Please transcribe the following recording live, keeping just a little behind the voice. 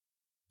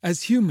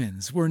As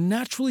humans, we're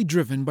naturally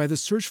driven by the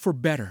search for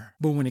better.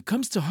 But when it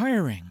comes to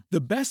hiring,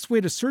 the best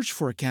way to search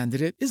for a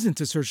candidate isn't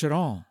to search at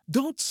all.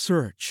 Don't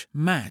search,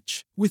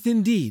 match with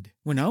Indeed.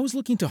 When I was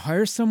looking to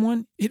hire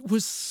someone, it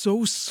was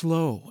so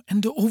slow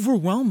and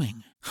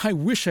overwhelming. I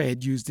wish I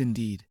had used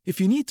Indeed.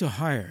 If you need to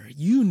hire,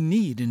 you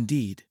need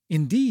Indeed.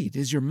 Indeed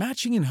is your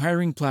matching and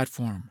hiring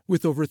platform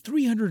with over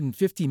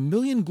 350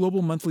 million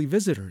global monthly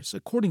visitors,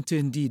 according to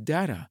Indeed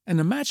data, and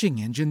a matching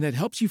engine that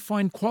helps you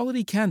find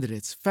quality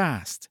candidates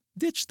fast.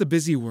 Ditch the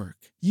busy work.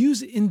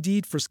 Use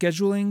Indeed for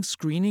scheduling,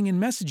 screening,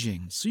 and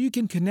messaging so you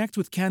can connect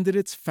with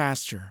candidates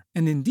faster.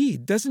 And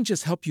Indeed doesn't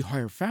just help you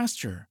hire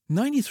faster.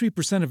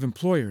 93% of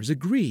employers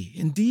agree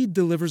Indeed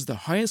delivers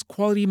the highest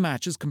quality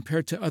matches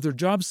compared to other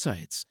job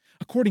sites,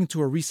 according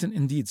to a recent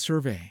Indeed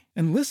survey.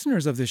 And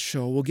listeners of this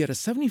show will get a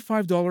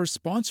 $75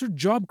 sponsored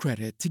job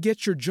credit to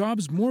get your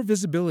jobs more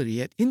visibility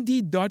at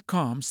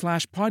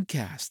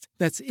Indeed.com/podcast.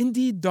 That's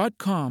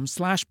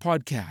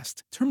Indeed.com/podcast.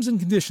 Terms and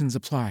conditions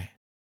apply.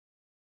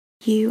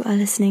 You are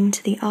listening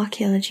to the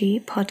Archaeology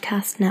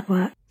Podcast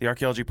Network. The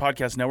Archaeology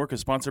Podcast Network is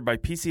sponsored by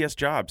PCS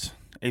Jobs.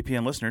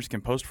 APN listeners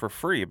can post for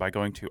free by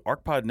going to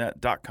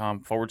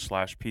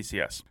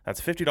arcpodnet.com/PCS.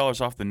 That's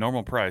 $50 off the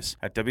normal price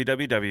at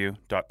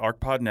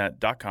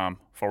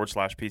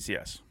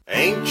www.arcpodnet.com/PCS.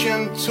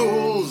 Ancient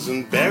tools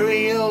and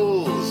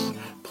burials,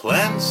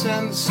 plants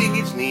and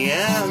seeds,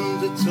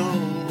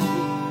 Neanderthals.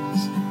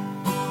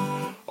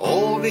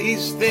 All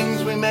these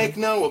things we make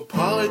no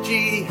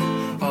apology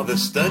are the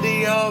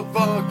study of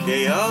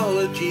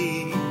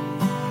archaeology.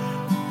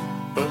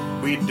 But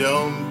we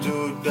don't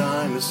do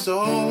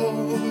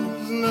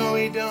dinosaurs, no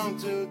we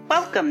don't do...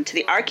 Welcome to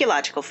the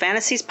Archaeological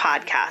Fantasies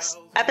Podcast,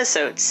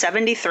 episode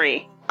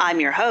 73. I'm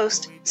your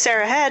host,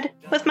 Sarah Head,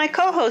 with my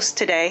co-host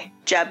today,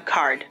 Jeb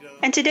Card.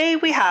 And today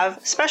we have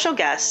special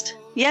guest,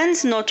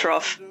 Jens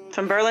Notroff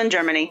from Berlin,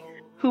 Germany,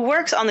 who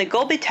works on the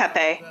Göbekli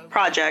Tepe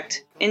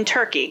project in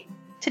Turkey.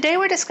 Today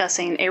we're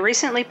discussing a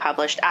recently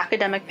published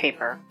academic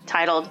paper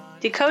titled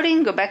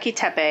Decoding Göbekli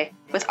Tepe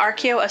with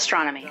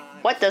Archaeoastronomy.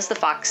 What Does the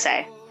Fox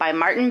Say? By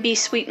Martin B.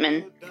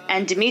 Sweetman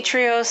and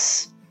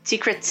Dimitrios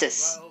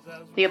Tsikritsis.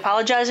 We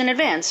apologize in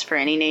advance for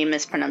any name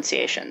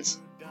mispronunciations.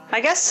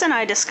 My guests and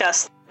I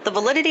discussed the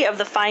validity of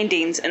the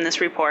findings in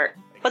this report,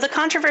 what the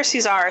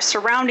controversies are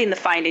surrounding the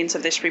findings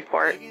of this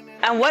report,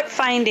 and what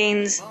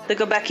findings the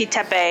Göbekli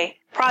Tepe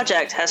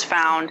project has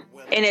found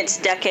in its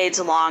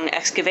decades-long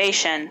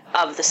excavation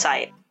of the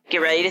site. Get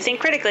ready to think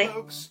critically.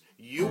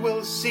 You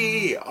will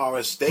see are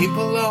a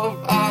staple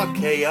of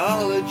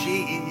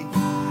archaeology.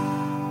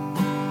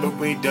 But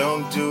we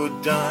don't do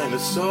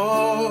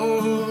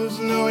dinosaurs.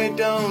 No, we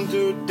don't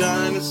do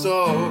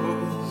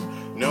dinosaurs.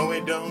 No,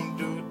 we don't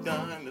do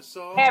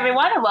dinosaurs. Hey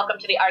everyone, and welcome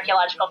to the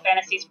Archaeological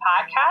Fantasies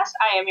Podcast.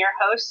 I am your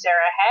host,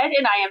 Sarah Head,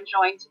 and I am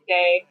joined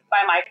today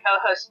by my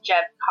co-host,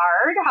 Jeb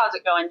Card. How's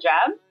it going,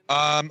 Jeb?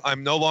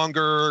 I'm no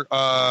longer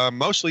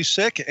mostly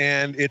sick,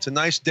 and it's a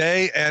nice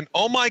day. And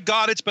oh my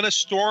God, it's been a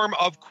storm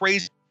of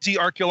crazy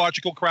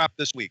archaeological crap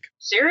this week.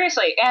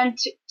 Seriously, and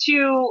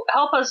to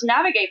help us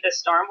navigate this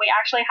storm, we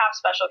actually have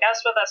special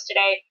guests with us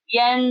today,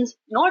 Jens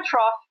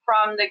Notroff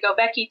from the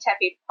Göbekli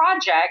Tepe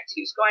project,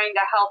 who's going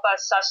to help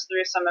us suss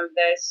through some of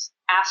this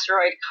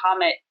asteroid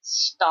comet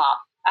stuff.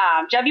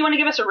 Jeb, you want to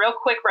give us a real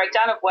quick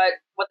breakdown of what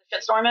the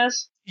shitstorm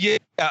is? Yeah,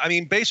 I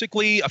mean,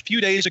 basically, a few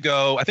days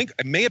ago, I think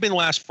it may have been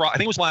last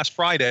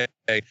Friday,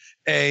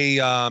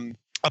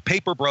 a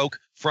paper broke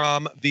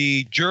from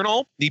the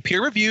journal, the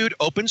peer-reviewed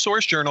open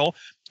source journal.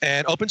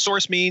 And open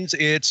source means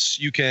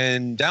you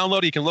can download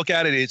it, you can look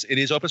at it. It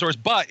is open source,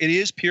 but it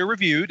is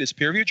peer-reviewed. It's a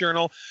peer-reviewed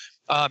journal,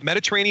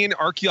 Mediterranean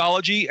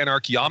Archaeology and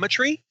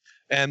Archaeometry.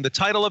 And the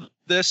title of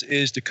this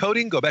is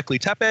Decoding Göbekli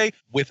Tepe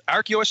with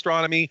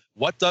Archaeoastronomy.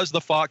 What Does the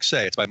Fox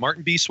Say? It's by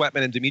Martin B.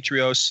 Sweatman and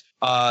Dimitrios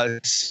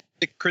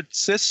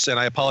Tsikritsis, and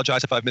I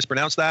apologize if I've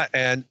mispronounced that.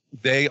 And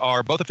they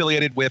are both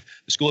affiliated with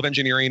the School of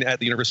Engineering at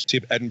the University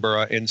of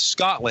Edinburgh in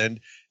Scotland.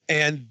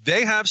 And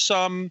they have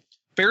some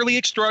fairly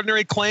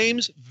extraordinary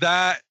claims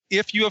that,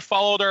 if you have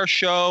followed our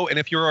show and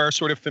if you are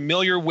sort of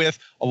familiar with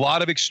a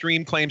lot of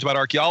extreme claims about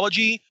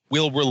archaeology,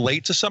 we'll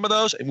relate to some of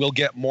those and we'll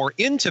get more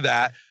into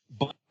that.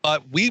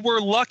 But we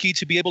were lucky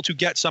to be able to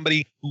get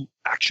somebody who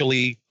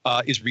actually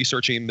is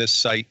researching this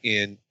site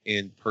in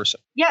person.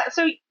 Yeah,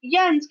 so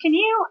Jens, can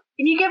you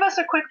give us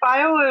a quick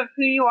bio of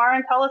who you are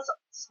and tell us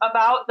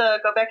about the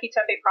Göbekli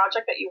Tepe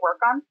project that you work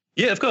on?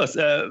 Yeah, of course.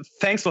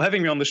 Thanks for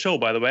having me on the show,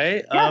 by the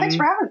way. Yeah, thanks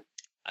for having me.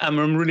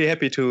 I'm really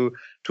happy to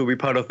be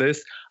part of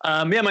this.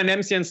 My name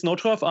is Jens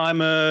Notroff. I'm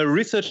a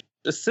research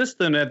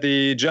assistant at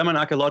the German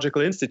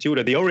Archaeological Institute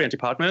at the Orient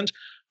Department.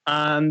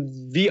 And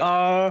we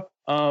are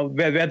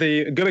where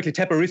the Göbekli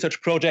Tepe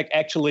research project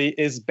actually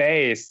is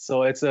based.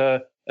 So it's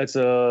a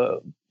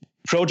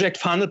project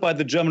funded by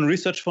the German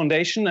Research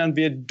Foundation, and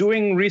we're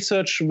doing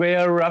research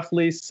where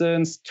roughly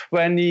since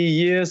 20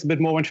 years, a bit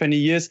more than 20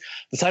 years.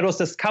 The site was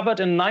discovered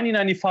in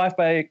 1995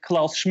 by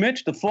Klaus Schmidt,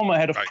 the former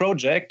head of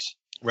project.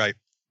 Right.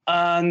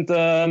 And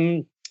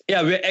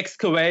we're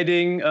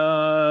excavating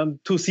 2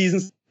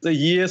 seasons a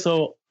year.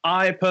 So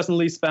I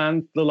personally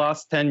spent the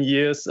last 10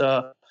 years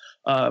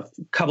a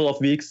couple of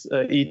weeks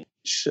each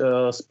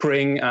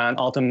spring and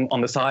autumn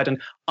on the site.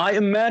 And I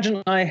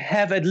imagine I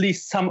have at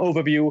least some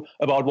overview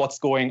about what's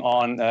going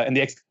on in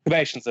the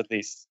excavations, at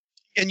least.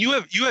 And you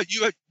have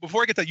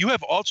before I get that, you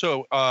have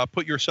also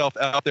put yourself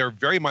out there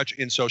very much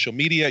in social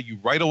media. You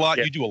write a lot.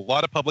 Yeah. You do a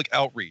lot of public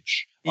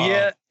outreach.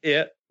 Yeah.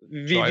 Well,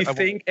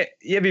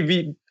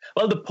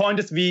 the point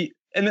is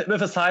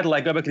with a site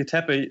like Göbekli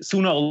Tepe,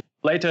 sooner or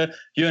later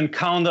you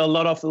encounter a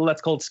lot of,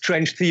 let's call it,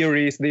 strange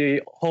theories,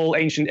 the whole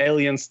ancient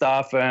alien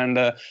stuff and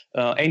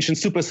ancient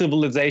super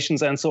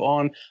civilizations and so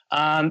on.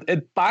 And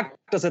it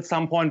bugged us at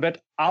some point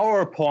that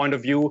our point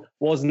of view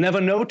was never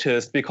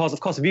noticed because,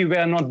 of course, we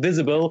were not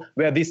visible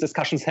where these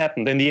discussions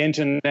happened in the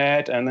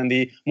internet and in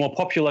the more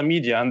popular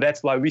media. And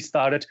that's why we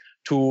started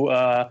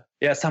to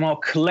somehow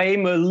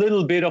claim a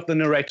little bit of the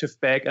narrative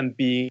back and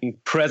being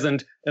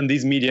present in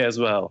these media as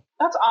well.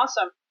 That's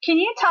awesome. Can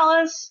you tell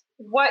us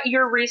what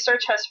your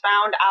research has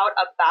found out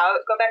about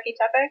Göbekli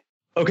Tepe?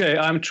 Okay,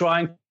 I'm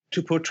trying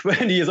to put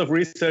 20 years of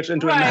research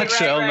into a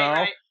nutshell now.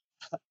 Right.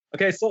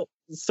 Okay, so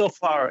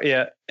far,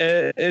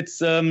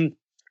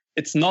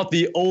 it's not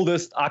the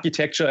oldest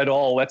architecture at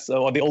all.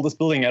 Or the oldest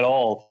building at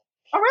all.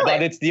 Oh, really?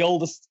 But it's the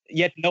oldest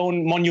yet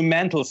known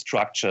monumental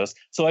structures.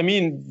 So I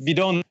mean, we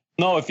don't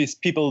know if these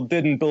people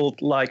didn't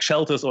build like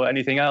shelters or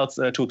anything else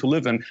to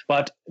live in,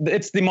 but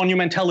it's the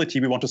monumentality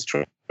we want to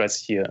stress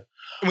here.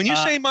 When you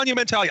say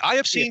monumentality, I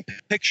have seen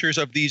pictures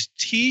of these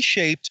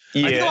T-shaped.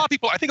 I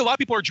think a lot of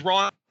people are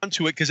drawn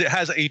to it because it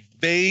has a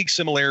vague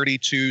similarity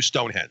to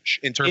Stonehenge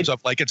in terms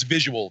of like its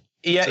visual.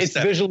 Yeah, it's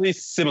visually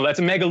similar. It's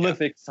a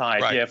megalithic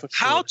site. Right. Yeah, for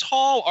sure. How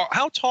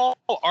tall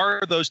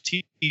are those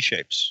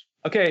T-shapes?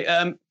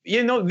 Okay,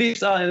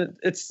 these are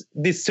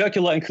these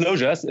circular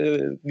enclosures.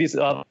 These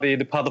are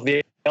the part of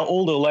the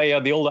older layer,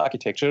 the older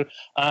architecture,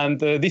 and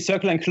these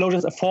circular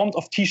enclosures are formed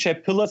of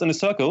T-shaped pillars in a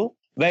circle.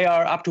 They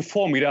are up to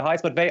 4 meter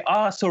height, but they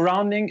are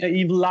surrounding an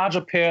even larger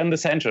pair in the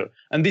center.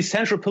 And these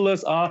central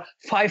pillars are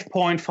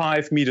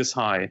 5.5 meters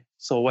high.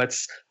 So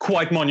that's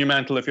quite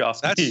monumental, if you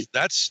ask me.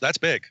 That's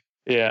big.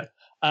 Yeah.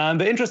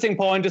 And the interesting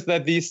point is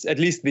that at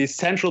least these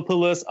central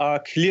pillars are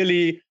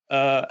clearly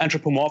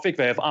anthropomorphic.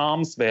 They have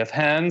arms, they have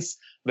hands,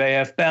 they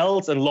have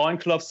belts and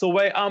loincloths. So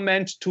they are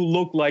meant to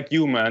look like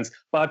humans,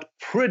 but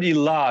pretty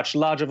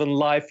larger than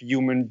life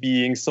human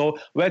beings. So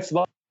that's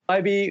why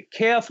we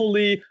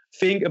carefully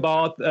think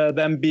about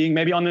them being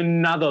maybe on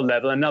another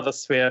level, another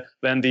sphere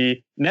than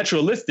the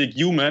naturalistic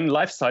human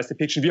life-size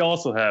depiction we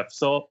also have.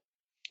 So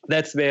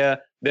that's where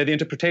the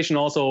interpretation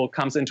also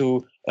comes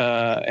into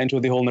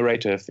the whole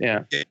narrative.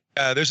 Yeah.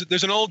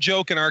 There's an old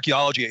joke in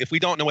archaeology. If we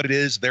don't know what it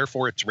is,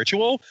 therefore it's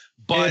ritual.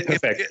 But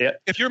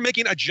if you're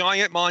making a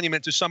giant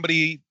monument to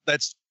somebody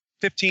that's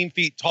 15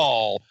 feet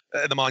tall,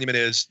 the monument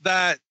is,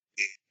 that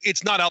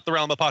it's not out the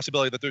realm of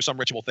possibility that there's some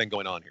ritual thing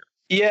going on here.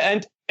 Yeah,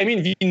 and I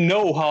mean, we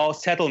know how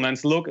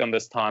settlements look in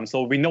this time.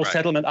 So we know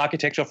settlement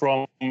architecture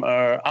from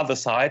other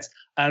sites,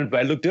 and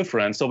they look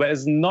different. So there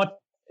is not,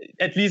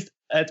 at least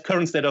at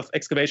current state of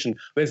excavation,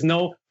 there's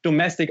no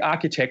domestic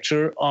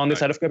architecture on the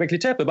side of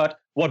Göbekli Tepe. But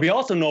what we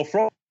also know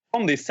from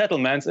these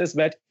settlements is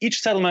that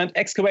each settlement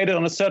excavated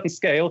on a certain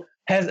scale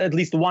has at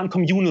least one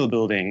communal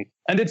building.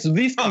 And it's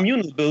these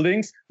communal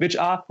buildings which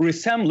are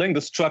resembling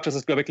the structures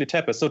of Göbekli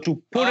Tepe. So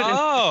to put it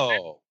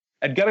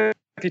at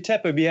Göbekli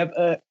Tepe, we have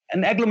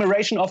an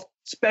agglomeration of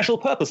special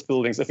purpose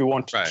buildings, if you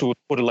want to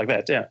put it like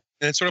that. Yeah.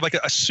 And it's sort of like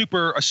a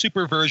super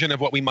version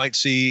of what we might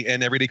see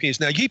in everyday communities.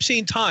 Now, you keep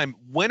seeing time.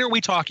 When are we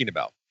talking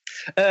about?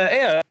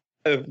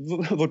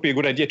 Would be a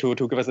good idea to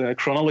give us a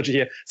chronology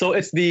here. So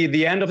it's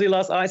the end of the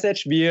last ice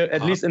age. We're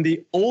at least in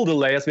the older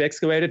layers we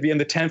excavated. We're in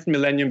the 10th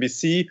millennium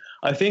BC.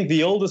 I think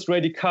the oldest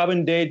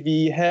radiocarbon date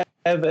we have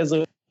as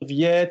of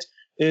yet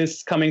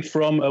is coming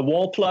from a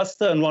wall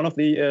plaster in one of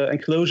the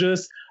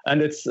enclosures,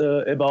 and it's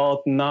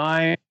about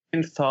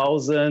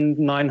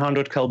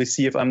 9,900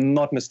 KBC, if I'm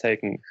not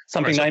mistaken.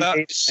 Something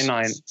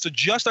 9,899. So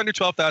just under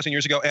 12,000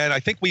 years ago, and I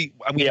think we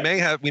may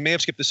have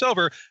skipped this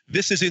over.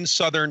 This is in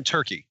southern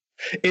Turkey.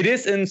 It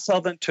is in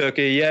southern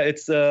Turkey. Yeah,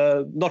 it's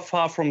not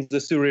far from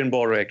the Syrian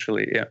border,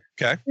 actually. Yeah.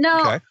 Okay.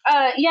 Now,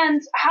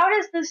 Jens, how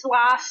does this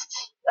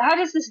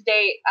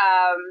date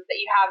that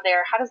you have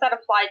there, how does that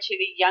apply to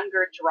the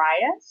Younger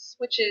Dryas,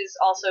 which is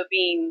also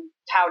being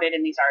touted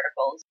in these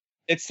articles?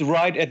 It's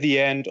right at the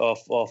end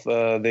of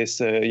this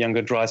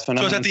Younger Dryas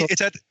phenomenon. So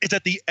it's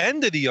at the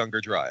end of the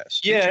Younger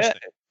Dryas. Yeah.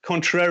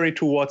 Contrary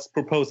to what's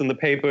proposed in the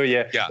paper.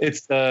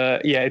 It's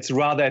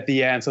rather at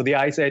the end. So the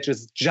ice age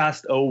is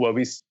just over.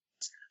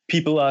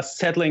 People are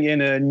settling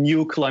in a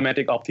new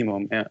climatic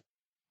optimum. Yeah.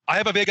 I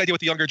have a vague idea what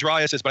the Younger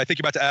Dryas is, but I think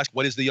you're about to ask,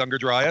 what is the Younger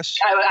Dryas?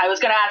 I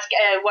was going to ask,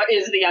 what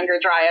is the Younger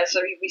Dryas?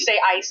 So we say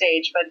ice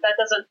age, but that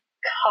doesn't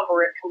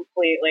cover it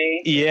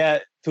completely. Yeah,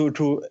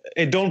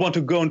 I don't want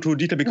to go into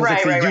detail because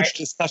it's a huge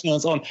discussion on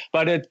its own.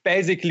 But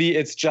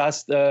it's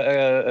just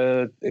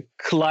a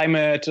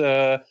climate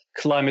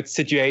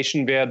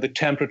situation where the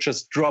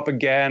temperatures drop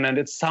again, and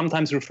it's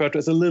sometimes referred to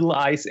as a little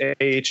ice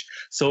age.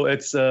 So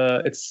it's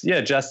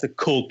just a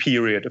cold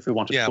period, if we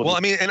want to. Yeah. Well,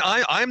 I mean, and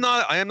I am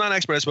not an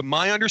expert, but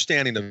my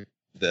understanding of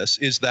this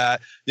is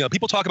that,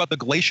 people talk about the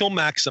glacial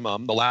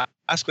maximum, the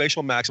last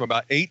glacial maximum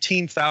about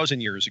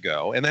 18,000 years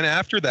ago. And then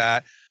after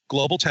that,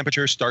 global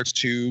temperature starts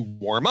to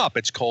warm up.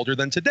 It's colder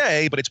than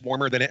today, but it's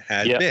warmer than it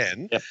had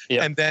been.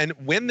 And then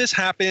when this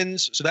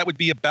happens, so that would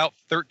be about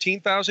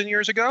 13,000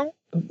 years ago,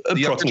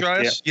 the average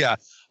rise.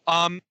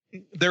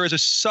 There is a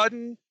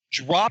sudden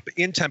drop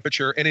in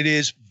temperature, and it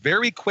is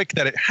very quick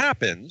that it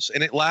happens,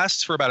 and it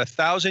lasts for about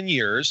 1,000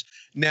 years.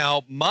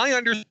 Now, my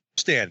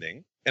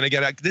understanding, and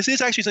again, this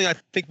is actually something I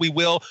think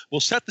we'll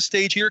set the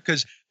stage here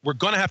because we're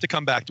going to have to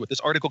come back to it. This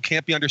article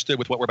can't be understood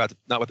with what we're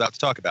not about to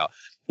talk about.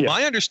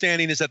 My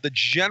understanding is that the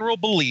general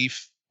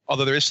belief,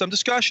 although there is some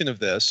discussion of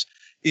this,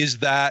 is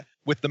that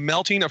with the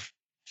melting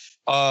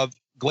of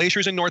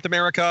glaciers in North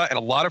America and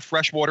a lot of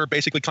fresh water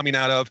basically coming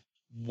out of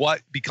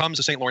what becomes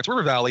the St. Lawrence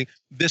River Valley,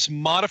 this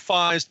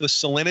modifies the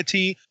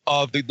salinity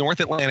of the North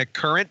Atlantic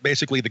current,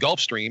 basically the Gulf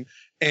Stream,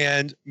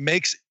 and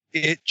makes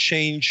it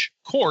change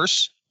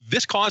course.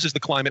 This causes the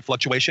climate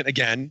fluctuation.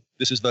 Again,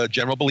 this is the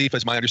general belief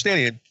as my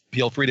understanding, and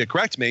feel free to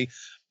correct me.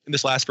 And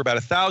this lasts for about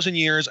 1,000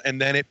 years, and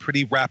then it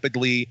pretty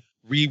rapidly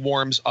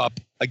re-warms up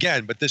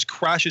again. But this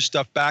crashes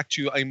stuff back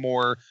to a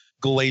more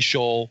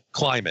glacial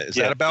climate. Is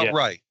that about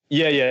right?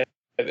 Yeah.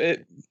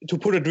 To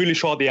put it really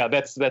short,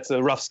 that's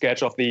a rough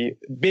sketch of the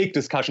big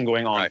discussion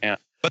going on. Right.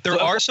 But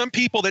there are some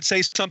people that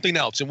say something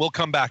else, and we'll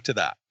come back to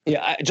that.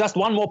 Just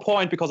one more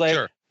point, because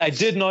I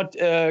did not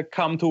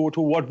come to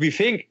what we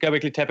think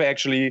Göbekli Tepe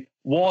actually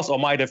was or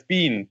might have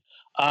been.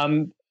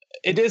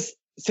 It is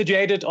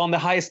situated on the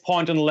highest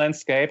point in the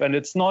landscape, and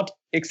it's not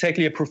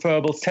exactly a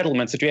preferable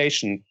settlement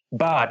situation,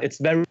 but it's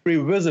very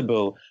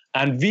visible.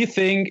 And we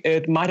think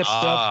it might have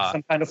served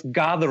some kind of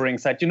gathering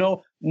site.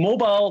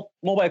 Mobile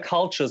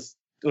cultures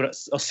or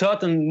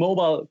certain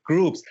mobile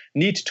groups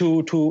need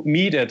to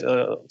meet at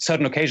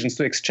certain occasions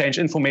to exchange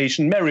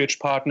information, marriage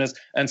partners,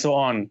 and so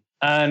on.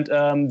 And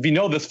we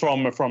know this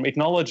from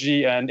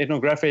ethnology and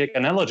ethnographic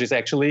analogies,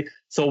 actually.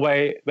 So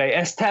they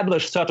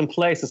establish certain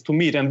places to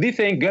meet. And we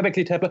think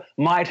Göbekli Tepe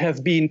might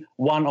have been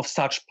one of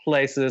such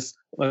places,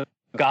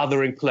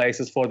 gathering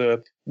places for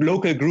the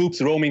local groups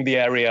roaming the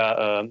area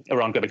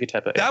around Göbekli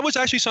Tepe. That was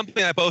actually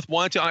something I both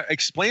wanted to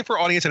explain for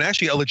our audience, and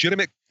actually a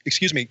legitimate,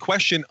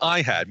 question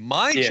I had.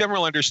 My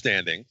general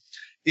understanding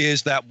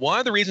is that one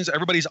of the reasons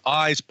everybody's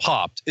eyes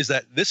popped is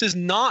that this is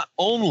not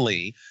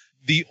only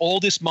the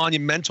oldest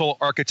monumental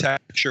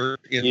architecture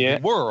in the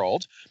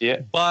world,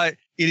 but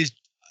it is,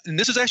 and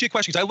this is actually a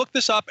question, because I looked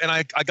this up and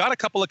I got a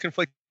couple of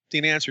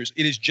conflicting answers.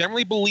 It is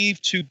generally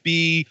believed to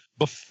be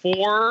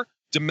before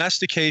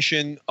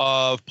domestication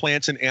of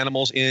plants and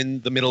animals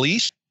in the Middle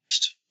East,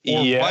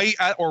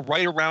 or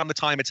right around the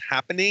time it's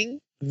happening.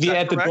 We're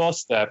at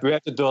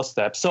the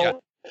doorstep.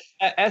 So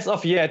as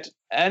of yet,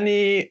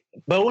 any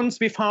bones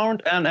we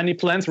found and any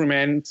plant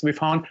remains we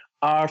found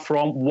are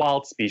from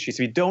wild species.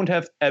 We don't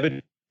have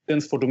evidence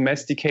for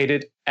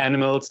domesticated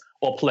animals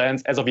or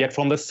plants as of yet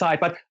from the site.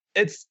 But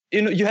it's,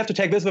 you have to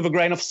take this with a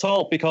grain of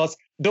salt, because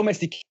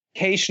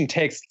domestication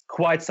takes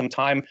quite some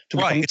time to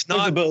become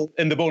visible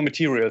in the bone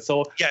material.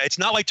 So it's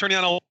not like turning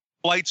on a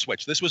light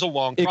switch. This was a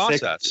long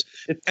process.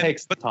 It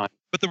takes time.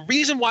 But the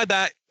reason why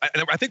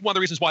and I think one of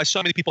the reasons why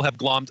so many people have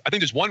glommed, I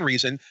think there's one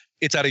reason.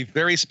 It's at a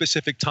very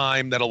specific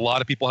time that a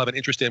lot of people have an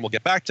interest in. We'll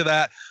get back to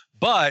that.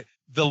 But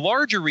the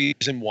larger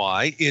reason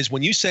why is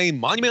when you say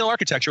monumental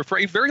architecture, for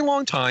a very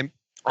long time,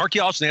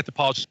 archaeologists and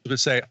anthropologists would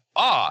say,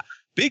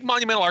 big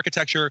monumental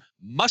architecture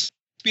must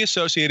be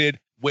associated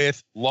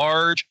with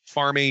large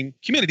farming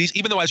communities,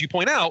 even though, as you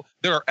point out,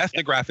 there are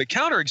ethnographic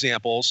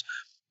counterexamples.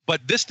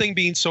 But this thing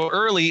being so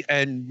early,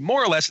 and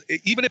more or less,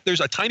 even if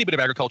there's a tiny bit of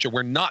agriculture,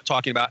 we're not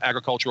talking about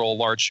agricultural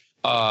large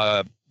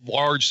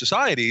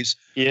societies.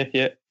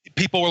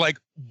 People were like,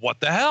 what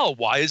the hell?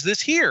 Why is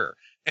this here?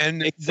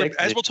 And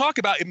as we'll talk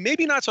about, it may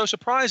be not so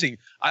surprising.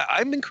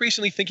 I'm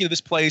increasingly thinking of this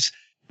place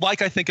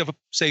like I think of,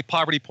 say,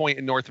 Poverty Point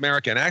in North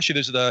America. And actually,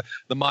 there's the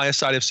Maya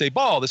side of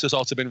Ceibal. This has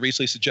also been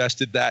recently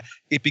suggested that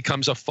it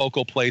becomes a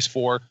focal place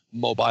for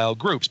mobile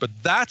groups. But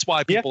that's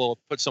why people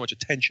put so much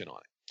attention on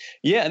it.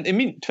 Yeah, and I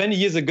mean, 20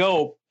 years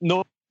ago,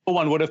 no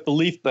one would have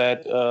believed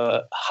that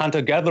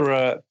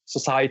hunter-gatherer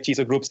societies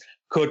or groups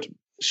could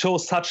show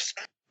such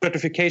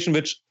stratification,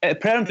 which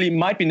apparently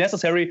might be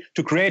necessary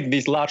to create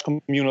these large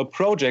communal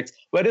projects.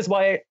 That is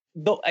why,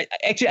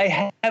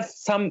 I have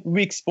some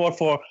weak spot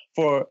for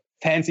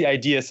fancy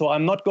ideas, so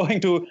I'm not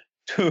going to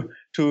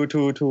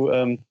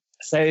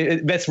say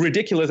that's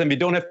ridiculous, and we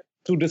don't have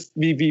to.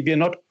 We are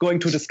not going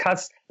to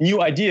discuss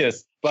new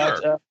ideas.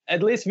 But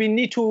at least we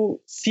need to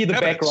see the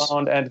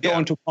background and go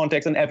into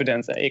context and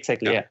evidence.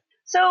 Exactly. Yeah.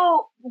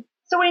 So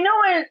we know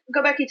what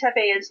Göbekli Tepe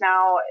is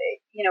now.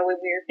 We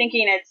were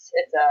thinking it's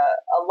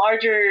a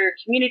larger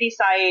community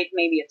site,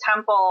 maybe a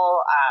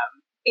temple.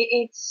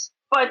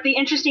 But the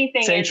interesting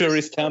thing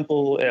sanctuaries,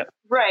 temple. Yeah.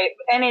 Right,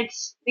 and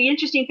the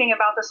interesting thing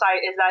about the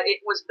site is that it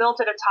was built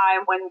at a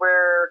time when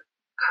we're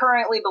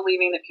currently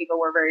believing that people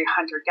were very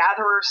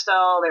hunter-gatherers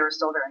still. They were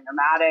still very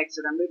nomadic,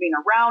 so they're moving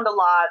around a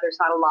lot. There's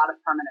not a lot of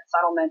permanent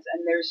settlements,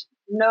 and there's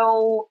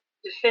no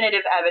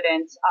definitive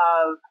evidence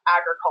of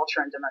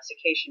agriculture and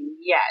domestication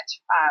yet.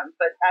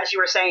 But as you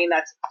were saying,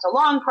 it's a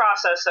long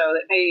process, so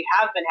it may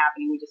have been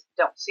happening. We just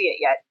don't see it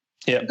yet.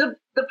 Yeah.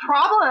 The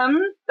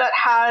problem that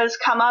has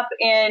come up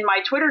in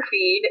my Twitter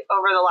feed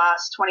over the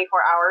last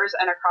 24 hours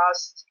and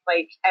across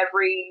like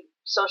every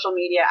social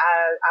media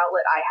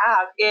outlet I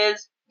have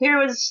is there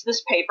was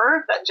this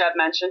paper that Jeb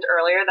mentioned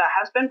earlier that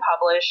has been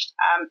published.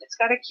 It's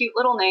got a cute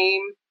little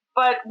name,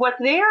 but what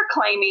they're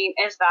claiming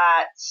is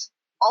that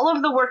all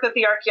of the work that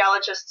the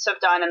archaeologists have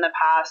done in the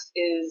past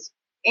is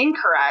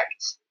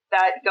incorrect,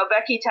 that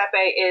Göbekli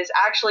Tepe is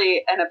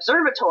actually an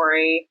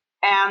observatory,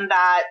 and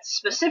that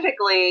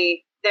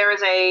specifically there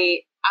is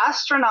a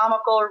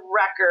astronomical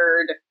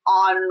record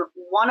on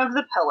one of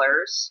the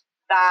pillars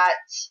that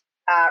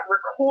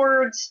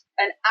records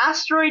an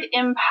asteroid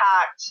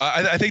impact.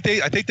 I think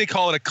they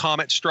call it a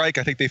comet strike.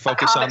 I think they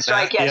focus on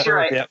strike, that. yes, you're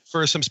right.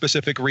 For some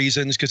specific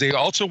reasons, because they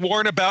also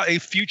warn about a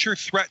future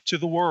threat to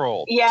the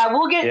world. Yeah,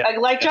 we'll get,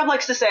 like Jeff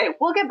likes to say,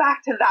 we'll get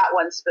back to that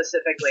one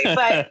specifically.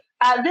 But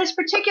this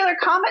particular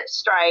comet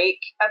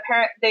strike,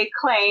 they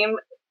claim,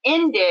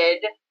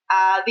 ended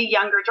the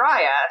Younger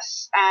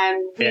Dryas,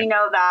 and we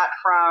know that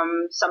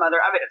from some other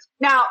evidence.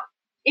 Now,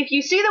 if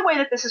you see the way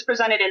that this is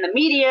presented in the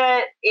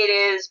media, it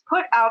is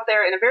put out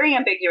there in a very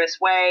ambiguous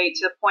way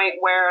to the point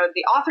where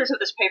the authors of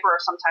this paper are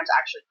sometimes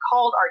actually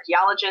called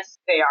archaeologists.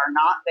 They are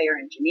not. They are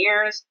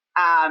engineers.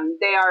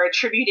 They are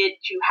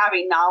attributed to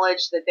having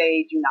knowledge that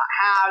they do not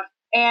have.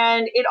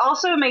 And it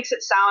also makes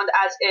it sound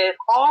as if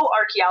all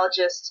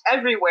archaeologists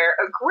everywhere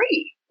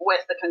agree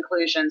with the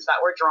conclusions that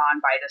were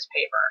drawn by this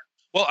paper.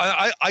 Well,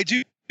 I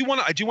do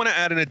want to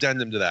add an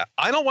addendum to that.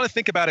 I don't want to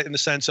think about it in the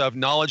sense of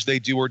knowledge they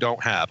do or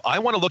don't have. I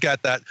want to look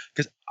at that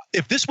because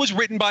if this was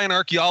written by an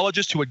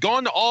archaeologist who had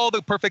gone to all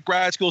the perfect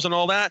grad schools and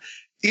all that,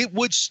 it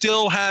would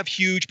still have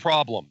huge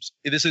problems.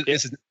 This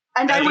is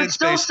and I would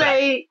still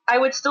say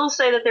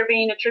that they're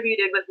being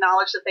attributed with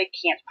knowledge that they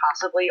can't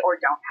possibly or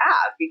don't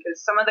have,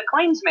 because some of the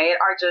claims made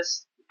are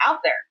just out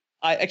there.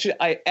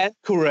 I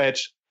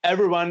encourage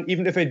everyone,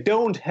 even if they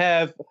don't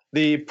have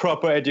the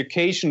proper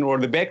education or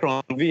the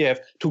background we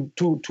have, to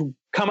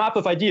come up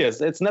with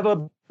ideas. It's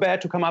never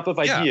bad to come up with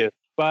ideas,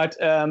 but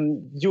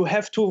you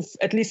have to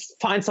at least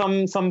find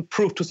some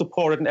proof to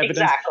support it and evidence.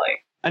 Exactly.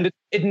 And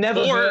it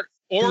never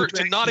or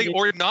to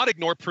not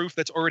ignore proof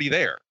that's already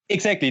there.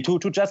 Exactly. To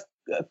just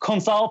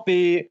consult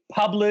the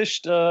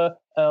published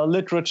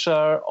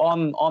literature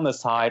on the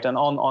site and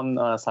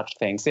on such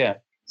things. Yeah.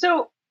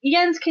 So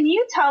Jens, can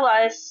you tell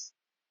us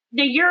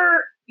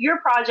your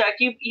project?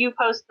 You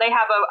post. They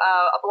have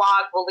a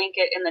blog. We'll link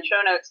it in the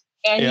show notes.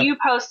 And you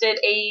posted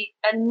a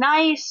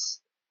nice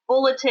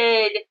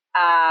bulleted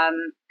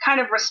kind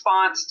of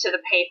response to the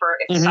paper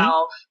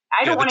itself.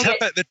 I don't want to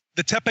get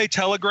the Tepe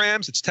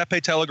Telegrams. It's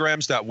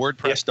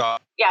tepetelegrams.wordpress.com.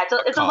 Yeah,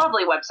 it's a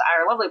lovely website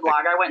or a lovely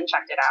blog. I went and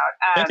checked it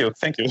out.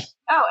 Thank you.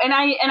 Oh, and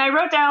I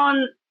wrote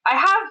down. I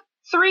have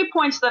 3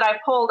 points that I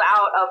pulled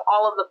out of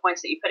all of the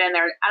points that you put in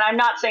there, and I'm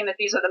not saying that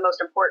these are the most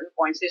important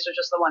points. These are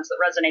just the ones that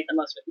resonate the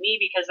most with me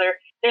because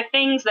they're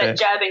things that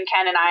Jeb and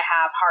Ken and I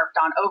have harped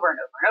on over and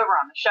over and over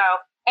on the show.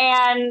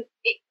 And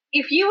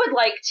if you would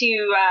like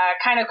to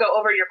kind of go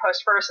over your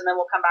post first, and then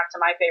we'll come back to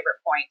my favorite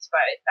points.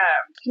 But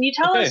can you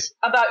tell us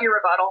about your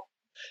rebuttal?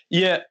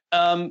 Yeah,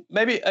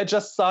 maybe I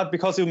just start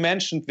because you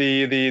mentioned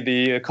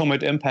the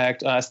comet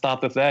impact. I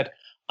start with that.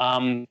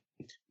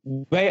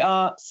 They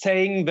are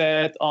saying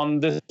that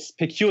on this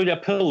peculiar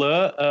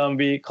pillar,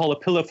 we call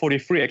it Pillar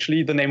 43.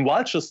 Actually, the name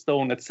Vulture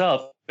Stone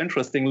itself,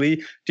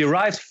 interestingly,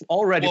 derives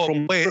already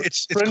from. Wait,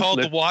 it's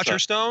called the Watcher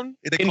Stone.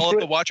 They call it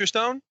the Watcher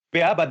Stone.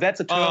 Yeah, but that's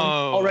a term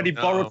already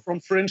borrowed from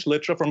fringe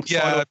literature, from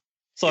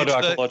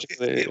pseudo-archaeological.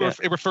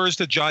 It refers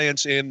to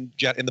giants in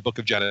the Book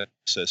of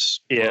Genesis.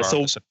 Yeah,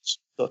 so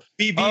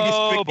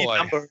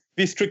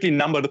we strictly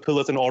number the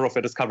pillars in order of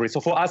their discovery.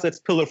 So for us,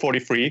 it's Pillar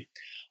 43.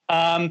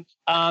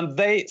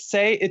 They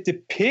say it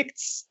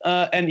depicts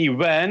an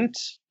event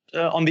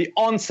on the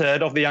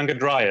onset of the Younger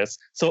Dryas.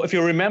 So if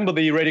you remember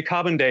the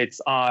radiocarbon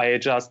dates I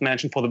just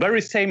mentioned, for the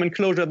very same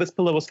enclosure this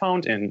pillar was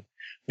found in,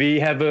 we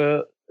have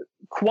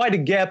quite a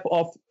gap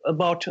of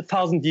about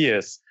 1,000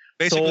 years.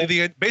 Basically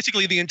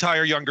the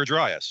entire Younger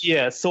Dryas.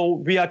 Yeah, so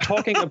we are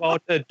talking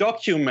about a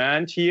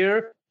document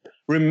here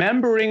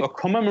remembering or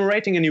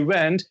commemorating an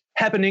event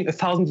happening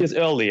 1,000 years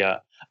earlier.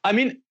 I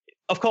mean,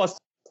 of course,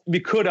 we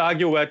could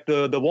argue that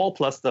the wall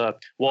plaster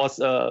was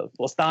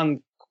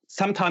done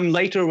sometime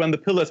later when the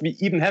pillars, we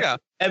even have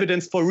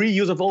evidence for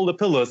reuse of all the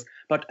pillars,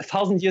 but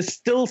 1,000 years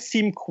still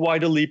seem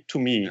quite a leap to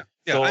me.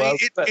 Yeah. So,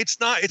 it's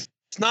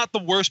not the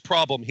worst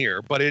problem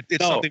here, but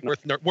it's something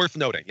worth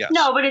noting. Yes.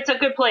 No, but it's a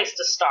good place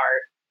to start.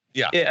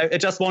 Yeah. I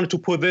just wanted to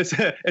put this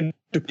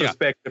into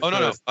perspective.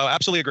 No. I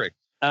absolutely agree.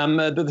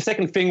 The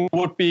second thing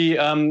would be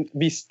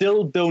we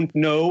still don't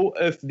know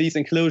if these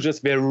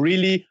enclosures were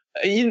really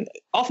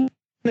often.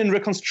 In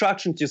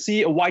reconstructions, you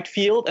see a white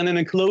field and an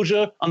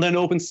enclosure under an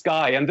open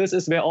sky, and this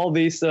is where all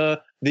these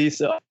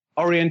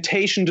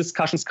orientation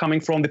discussions coming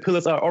from. The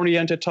pillars are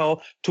oriented to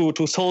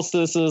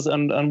solstices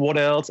and what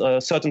else,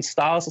 certain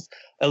stars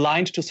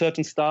aligned to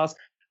certain stars.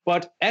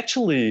 but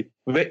actually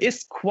there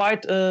is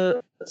quite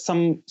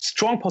some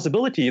strong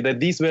possibility that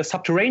these were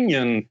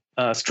subterranean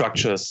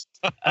structures.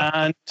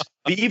 And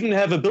we even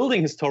have a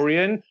building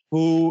historian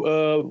who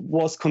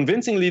was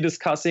convincingly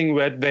discussing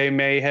that they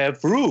may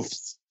have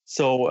roofs.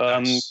 So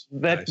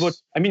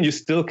you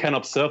still can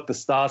observe the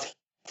stars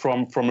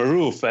from a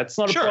roof. That's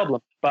not a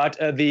problem. But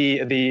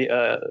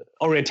the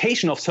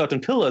orientation of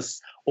certain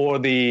pillars or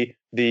the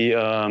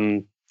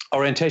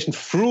orientation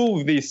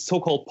through these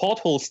so-called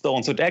porthole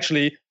stones would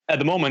actually, at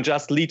the moment,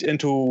 just lead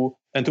into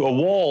a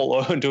wall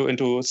or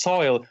into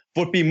soil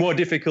would be more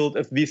difficult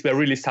if these were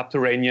really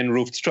subterranean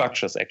roofed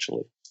structures,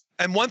 actually.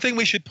 And one thing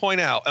we should point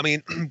out, I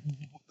mean,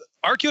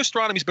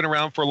 archaeoastronomy's been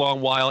around for a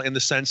long while in the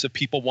sense of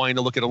people wanting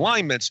to look at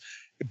alignments,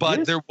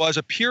 but there was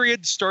a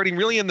period starting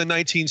really in the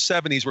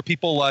 1970s where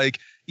people like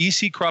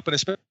E.C. Krupp and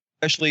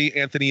especially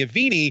Anthony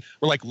Avini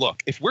were like,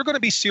 look, if we're going to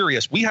be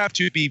serious, we have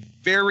to be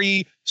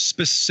very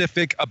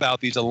specific about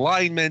these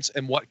alignments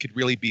and what could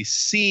really be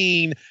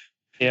seen.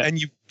 Yeah.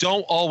 And you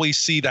don't always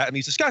see that in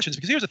these discussions,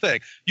 because here's the thing.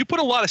 You put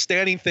a lot of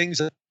standing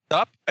things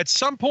up, at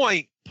some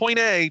point, point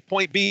A,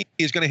 point B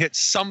is going to hit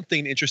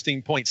something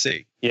interesting, point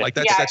C. Yeah. Like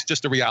that's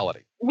just a reality.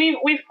 We've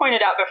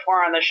pointed out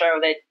before on the show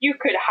that you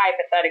could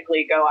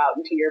hypothetically go out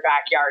into your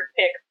backyard,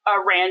 pick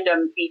a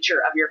random feature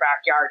of your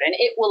backyard, and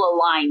it will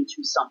align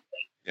to something.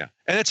 Yeah.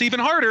 And it's even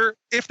harder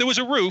if there was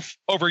a roof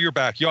over your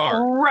backyard.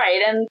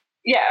 Right. And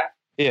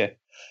yeah.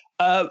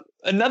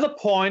 Another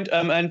point,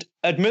 and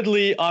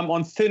admittedly, I'm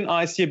on thin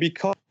ice here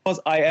because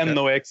I am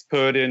no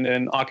expert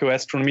in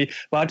archaeoastronomy,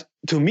 but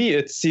to me,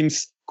 it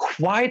seems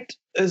quite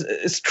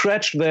a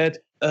stretch that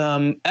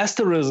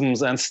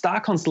asterisms and star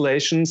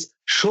constellations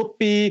should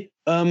be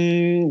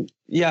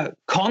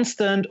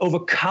constant over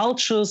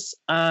cultures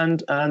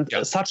and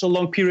such a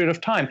long period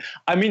of time.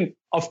 I mean,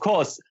 of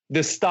course,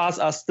 the stars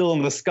are still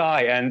in the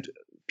sky and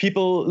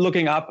people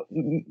looking up,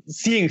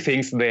 seeing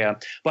things there,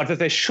 but that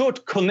they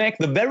should connect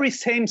the very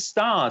same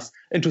stars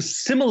into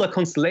similar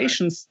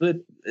constellations,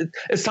 that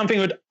is something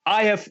that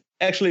I have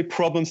actually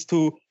problems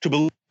to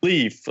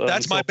believe.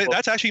 That's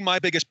actually my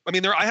biggest. I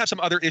mean, I have some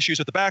other issues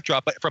with the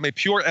backdrop, but from a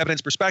pure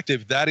evidence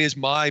perspective, that is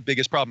my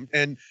biggest problem.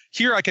 And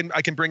here I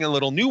can bring a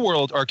little New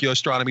World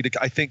archaeoastronomy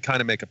to, I think, kind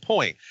of make a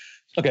point.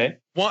 Okay.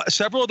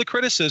 Several of the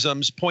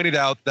criticisms pointed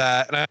out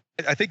that, and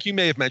I think you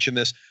may have mentioned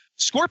this,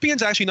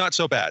 Scorpion's actually not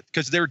so bad,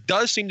 because there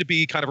does seem to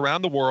be kind of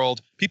around the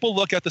world, people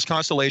look at this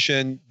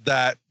constellation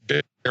that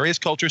various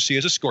cultures see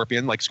as a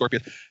scorpion, like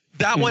Scorpion.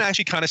 That one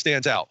actually kind of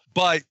stands out.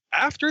 But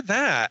after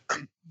that,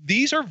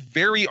 these are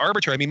very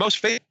arbitrary. I mean,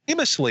 most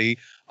famously,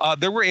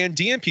 there were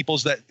Andean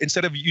peoples that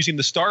instead of using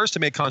the stars to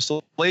make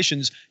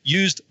constellations,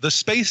 used the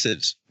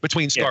spaces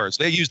between stars.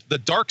 Yeah. They used the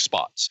dark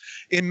spots.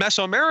 In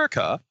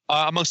Mesoamerica,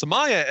 amongst the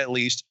Maya at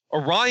least,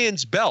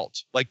 Orion's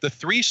belt, like the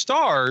three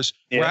stars,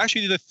 were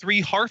actually the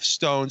three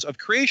hearthstones of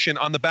creation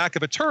on the back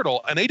of a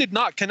turtle, and they did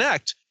not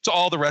connect to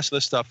all the rest of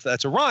the stuff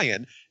that's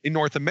Orion. In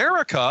North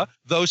America,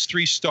 those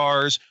three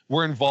stars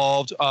were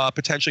involved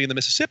potentially in the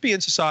Mississippian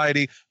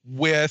Society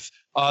with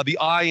the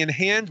eye and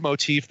hand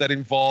motif that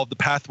involved the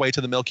pathway to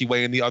the Milky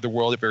Way and the other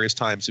world at various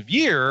times of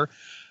year.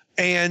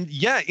 And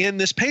in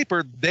this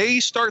paper, they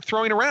start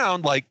throwing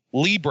around like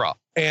Libra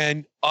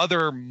and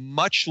other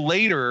much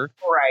later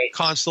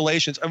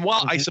constellations. And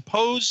while I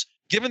suppose,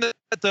 given that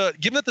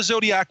the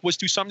zodiac was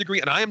to some degree,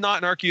 and I am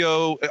not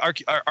an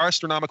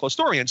astronomical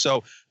historian,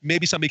 so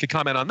maybe somebody could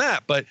comment on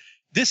that, but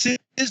this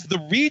is the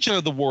region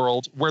of the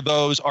world where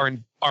those are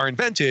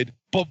invented,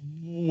 but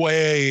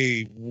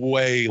way,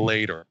 way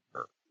later.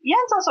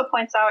 Jens also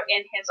points out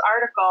in his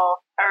article,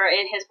 or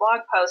in his blog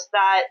post,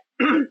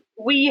 that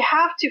we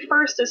have to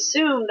first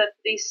assume that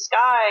the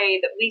sky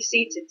that we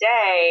see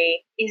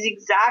today is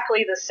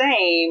exactly the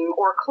same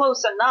or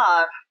close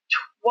enough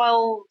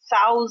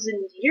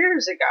 12,000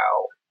 years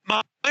ago.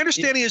 My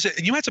understanding is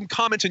that you had some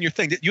comments in your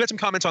thing. You had some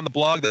comments on the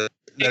blog that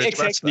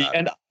exactly, that.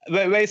 And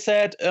they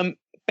said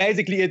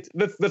basically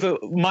with a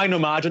minor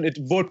margin, it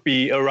would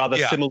be a rather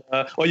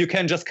similar, or you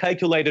can just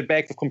calculate it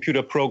back with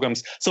computer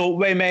programs. So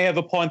they may have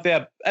a point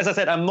there. As I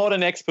said, I'm not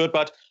an expert,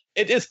 but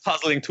it is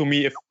puzzling to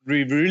me if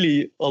we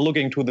really are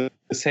looking to the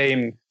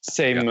same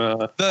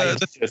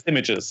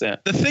images. Yeah.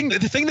 The thing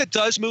that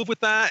does move with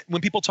that,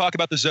 when people talk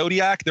about the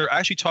zodiac, they're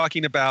actually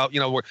talking about,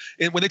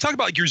 when they talk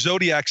about your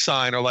zodiac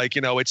sign, or like,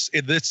 it's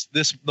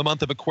the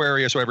month of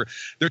Aquarius or whatever,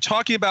 they're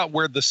talking about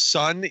where the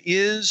sun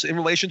is in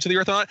relation to the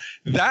earth.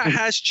 That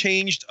has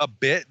changed a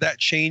bit. That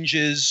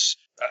changes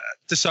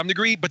to some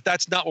degree, but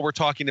that's not what we're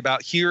talking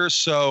about here.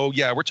 So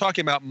we're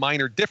talking about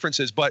minor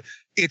differences, but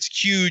it's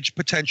huge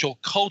potential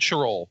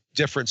cultural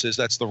differences.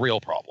 That's the real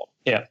problem.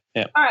 Yeah.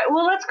 All right.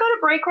 Well, let's go to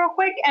break real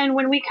quick, and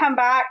when we come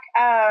back,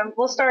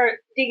 we'll start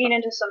digging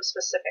into some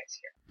specifics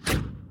here.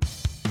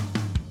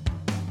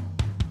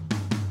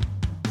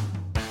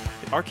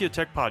 The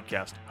Archaeotech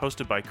Podcast,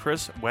 hosted by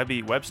Chris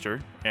Webby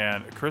Webster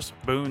and Chris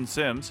Boone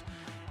Sims,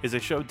 is a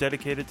show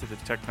dedicated to the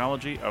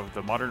technology of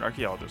the modern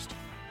archaeologist.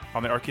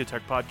 On the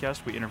Archaeotech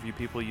Podcast, we interview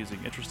people using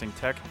interesting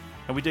tech,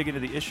 and we dig into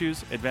the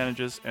issues,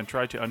 advantages, and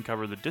try to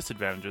uncover the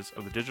disadvantages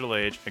of the digital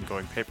age and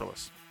going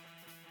paperless.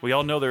 We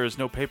all know there is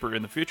no paper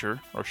in the future,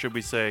 or should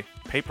we say,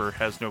 paper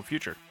has no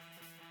future.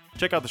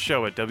 Check out the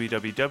show at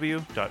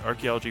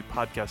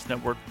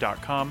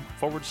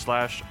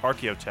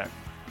www.archaeologypodcastnetwork.com/archaeotech.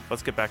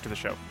 Let's get back to the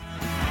show.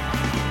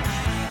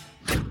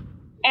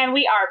 And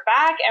we are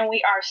back, and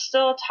we are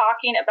still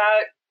talking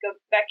about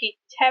Göbekli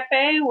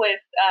Tepe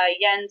with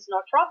Jens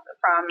Nordtroff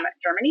from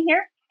Germany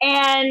here.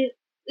 And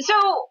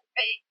so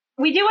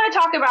we do want to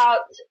talk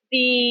about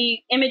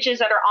the images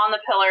that are on the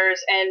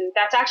pillars, and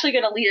that's actually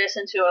going to lead us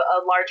into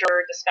a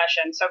larger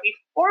discussion. So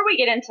before we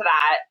get into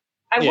that,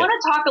 I want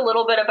to talk a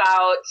little bit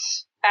about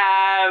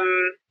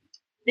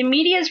the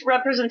media's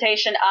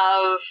representation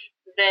of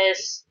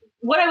this,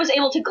 what I was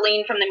able to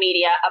glean from the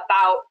media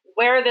about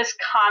where this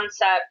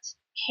concept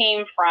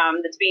came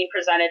from that's being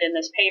presented in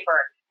this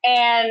paper.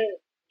 And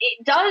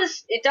it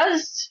does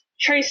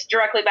trace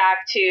directly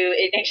back to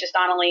Ignatius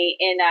Donnelly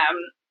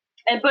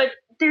but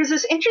there's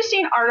this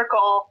interesting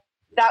article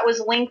that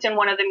was linked in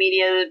one of the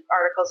media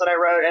articles that I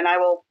wrote, and that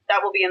will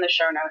be in the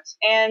show notes.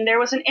 And there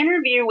was an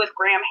interview with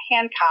Graham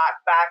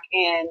Hancock back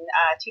in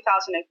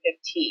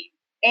 2015.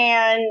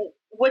 And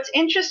what's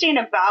interesting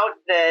about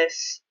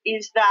this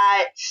is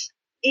that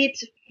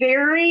it's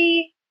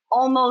very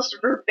almost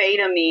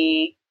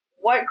verbatim-y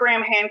what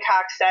Graham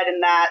Hancock said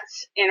in that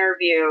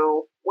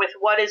interview with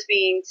what is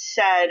being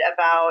said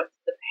about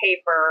the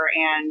paper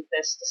and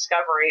this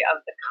discovery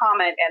of the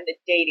comet and the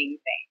dating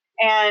thing.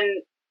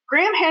 And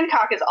Graham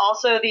Hancock is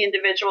also the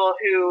individual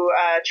who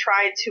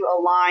tried to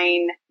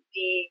align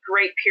the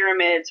Great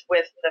Pyramids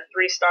with the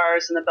 3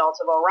 stars in the Belt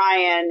of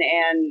Orion,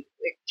 and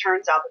it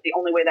turns out that the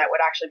only way that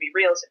would actually be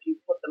real is if you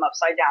flip them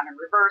upside down and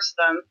reverse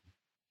them.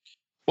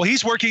 Well,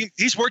 he's working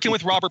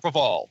with Robert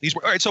Bauval.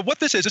 All right, so what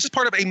this is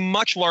part of a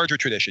much larger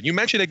tradition. You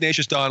mentioned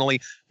Ignatius Donnelly.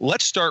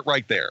 Let's start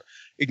right there.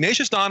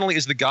 Ignatius Donnelly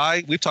is the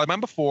guy we've talked about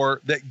before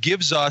that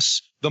gives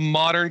us the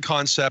modern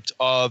concept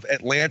of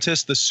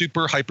Atlantis, the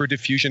super hyper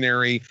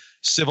diffusionary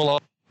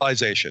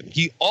civilization.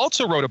 He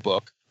also wrote a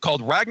book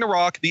called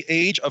Ragnarok, the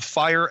Age of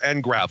Fire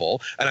and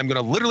Gravel. And I'm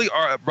going to literally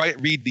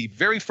read the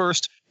very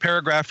first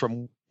paragraph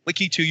from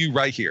Wiki to you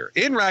right here.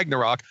 In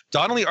Ragnarok,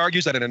 Donnelly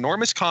argues that an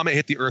enormous comet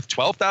hit the Earth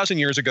 12,000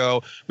 years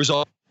ago,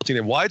 resulting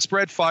in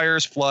widespread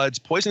fires, floods,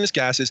 poisonous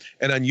gases,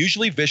 and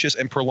unusually vicious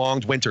and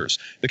prolonged winters.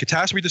 The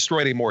catastrophe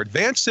destroyed a more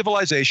advanced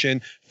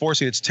civilization,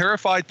 forcing its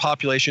terrified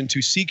population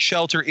to seek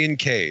shelter in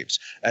caves.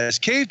 As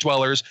cave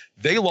dwellers,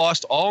 they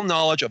lost all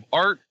knowledge of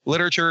art,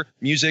 literature,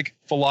 music,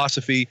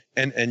 philosophy,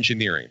 and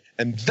engineering.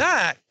 And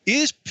that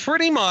is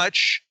pretty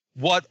much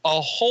what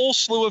a whole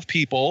slew of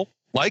people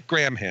like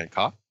Graham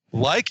Hancock,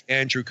 like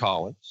Andrew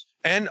Collins,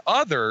 and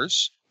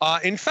others.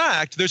 In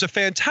fact, there's a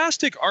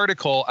fantastic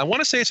article, I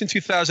want to say it's in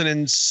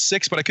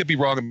 2006, but I could be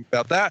wrong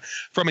about that,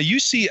 from a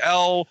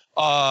UCL,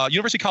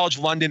 University College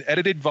London,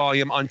 edited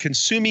volume on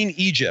consuming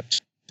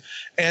Egypt.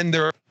 And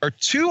there are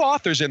 2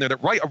 authors in there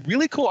that write a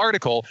really cool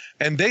article,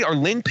 and they are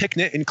Lynn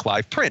Picknett and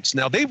Clive Prince.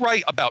 Now, they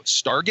write about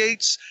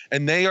stargates,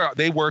 and they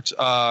worked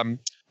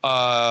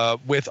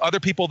with other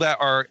people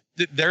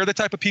they're the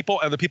type of people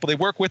and the people they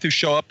work with who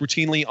show up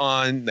routinely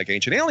on like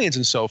Ancient Aliens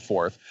and so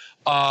forth.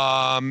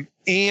 And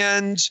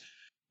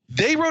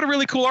they wrote a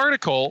really cool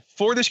article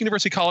for this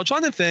University College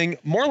London thing,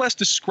 more or less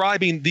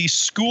describing the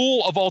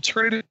school of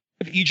alternative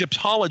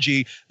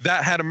Egyptology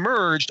that had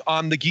emerged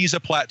on the Giza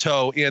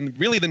Plateau in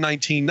really the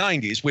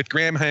 1990s, with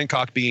Graham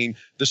Hancock being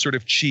the sort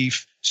of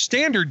chief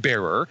standard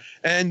bearer.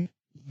 And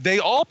they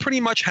all pretty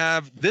much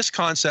have this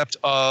concept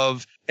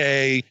of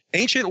a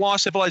ancient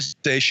lost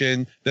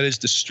civilization that is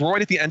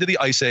destroyed at the end of the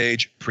Ice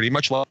Age, pretty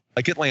much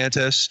like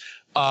Atlantis.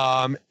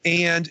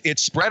 And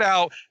it's spread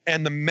out,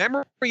 and the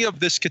memory of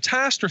this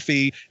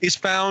catastrophe is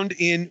found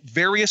in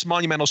various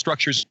monumental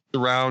structures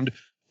around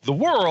the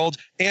world,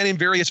 and in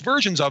various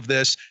versions of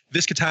this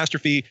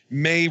catastrophe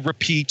may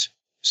repeat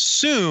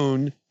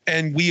soon,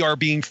 and we are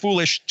being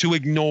foolish to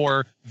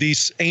ignore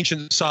these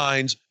ancient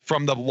signs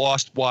from the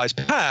lost wise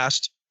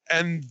past.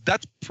 And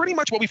that's pretty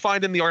much what we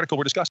find in the article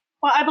we're discussing.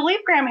 Well, I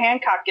believe Graham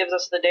Hancock gives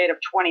us the date of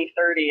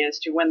 2030 as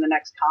to when the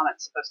next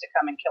comet's supposed to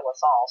come and kill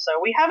us all. So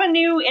we have a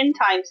new end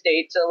times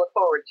date to look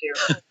forward to.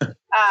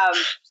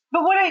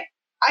 But what I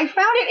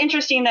found it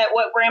interesting that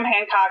what Graham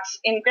Hancock's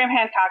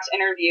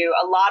interview,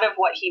 a lot of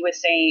what he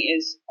was saying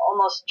is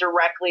almost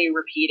directly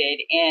repeated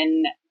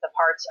in the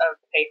parts of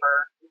the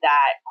paper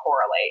that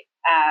correlate.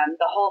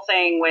 The whole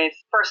thing with,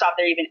 first off,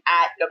 they're even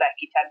at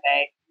Göbekli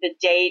Tepe. The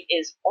date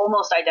is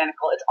almost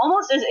identical. It's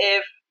almost as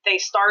if they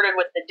started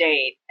with the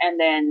date and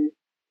then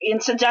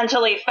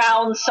incidentally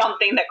found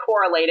something that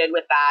correlated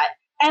with that.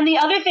 And the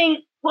other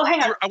thing, well,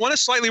 hang on. I want to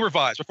slightly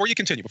revise before you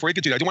continue. I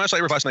do want to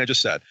slightly revise something I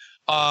just said.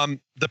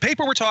 The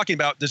paper we're talking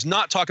about does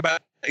not talk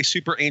about a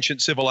super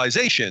ancient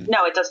civilization.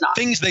 No, it does not.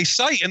 Things they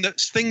cite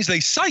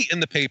in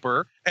the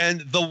paper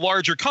and the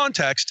larger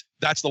context,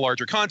 that's the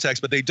larger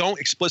context, but they don't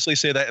explicitly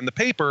say that in the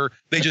paper.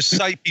 They just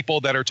cite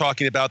people that are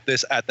talking about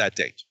this at that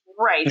date.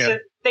 Right. Yeah. So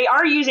they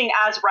are using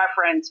as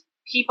reference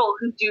people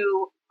who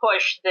do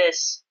push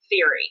this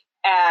theory,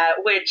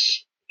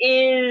 which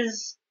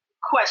is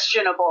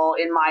questionable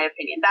in my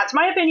opinion. That's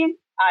my opinion.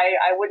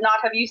 I would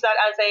not have used that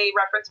as a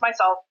reference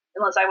myself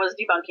unless I was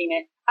debunking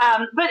it.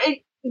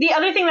 The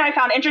other thing that I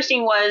found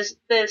interesting was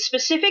the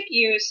specific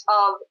use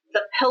of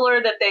the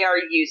pillar that they are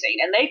using,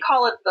 and they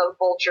call it the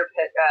vulture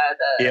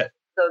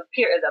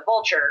the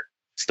vulture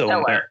Stone,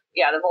 pillar.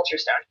 Yeah, the vulture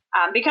stone.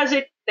 Because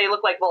they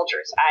look like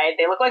vultures.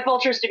 They look like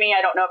vultures to me.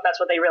 I don't know if that's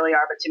what they really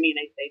are, but to me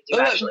they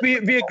do actually.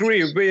 We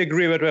agree. We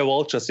agree that they're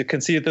vultures. You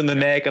can see it in the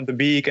neck and the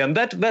beak, and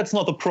that's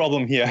not the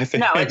problem here, I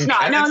think. No, it's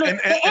not.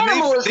 The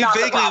animal is not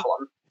the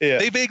problem. Yeah.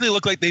 They vaguely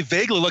look like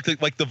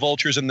the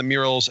vultures in the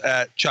murals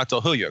at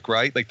Çatalhöyük,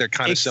 right? Like they're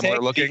kind of similar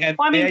looking. And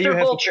well, I mean, they're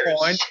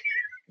vultures.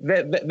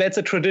 That's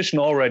a tradition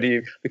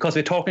already, because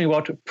we're talking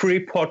about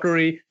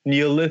pre-pottery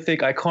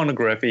Neolithic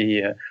iconography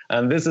here.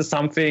 And this is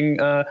something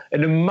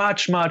in a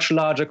much, much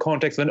larger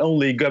context than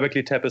only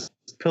Göbekli Tepe's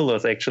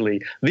pillars,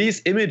 actually.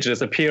 These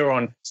images appear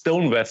on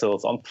stone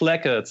vessels, on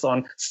placards,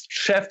 on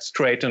shaft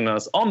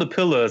straighteners, on the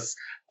pillars,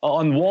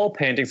 on wall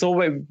paintings. So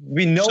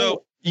we know...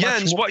 So,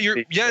 Jens, what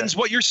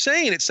you're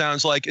saying, it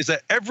sounds like, is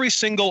that every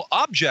single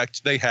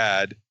object they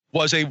had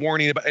was a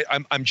warning about.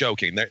 I'm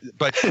joking,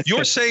 but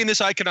you're saying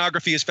this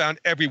iconography is found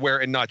everywhere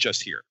and not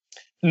just here.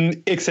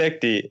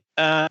 Exactly.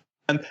 And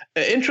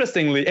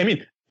interestingly, I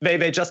mean,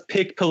 they just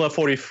picked Pillar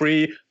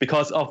 43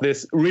 because of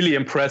this really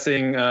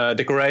impressive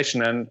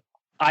decoration, and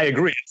I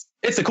agree.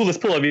 It's the coolest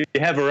pillar we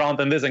have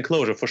around in this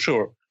enclosure for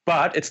sure.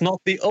 But it's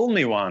not the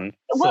only one.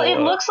 Well, it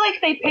looks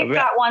like they picked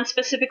that one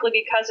specifically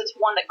because it's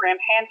one that Graham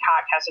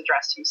Hancock has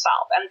addressed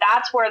himself. And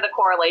that's where the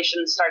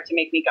correlations start to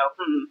make me go,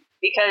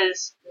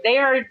 because they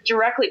are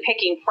directly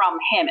picking from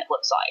him, it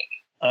looks like.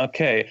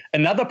 Okay.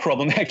 Another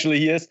problem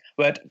actually is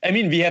that, I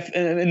mean, we have,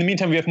 in the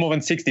meantime, we have more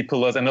than 60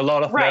 pillars, and a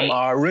lot of them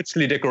are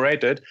richly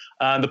decorated.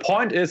 The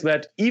point is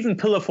that even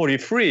Pillar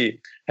 43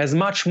 has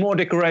much more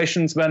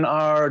decorations than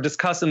are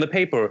discussed in the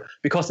paper,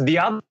 because the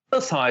other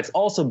sides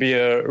also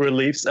bear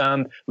reliefs,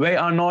 and they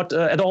are not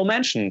at all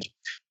mentioned.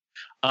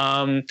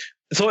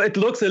 So it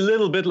looks a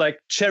little bit like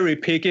cherry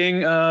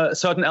picking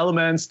certain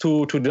elements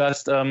to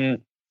just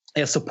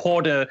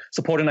support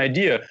an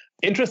idea.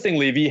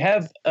 Interestingly, we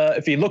have,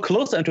 if we look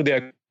closer into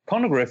the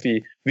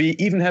iconography, we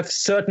even have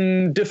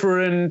certain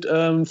different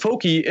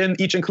foci in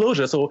each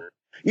enclosure. So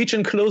each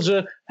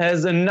enclosure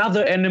has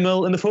another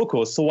animal in the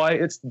focus. So why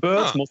it's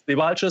birds, mostly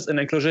vultures, in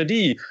enclosure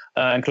D.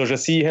 Enclosure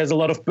C has a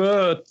lot of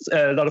birds,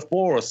 a lot of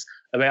boars.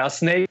 There are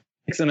snakes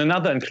in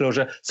another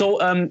enclosure.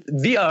 So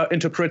we are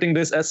interpreting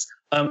this as,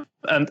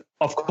 and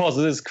of course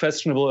this is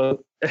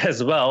questionable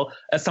as well,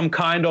 as some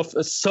kind of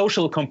a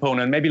social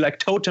component, maybe like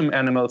totem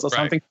animals or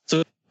something.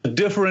 So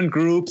different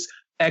groups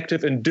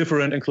active in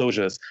different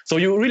enclosures. So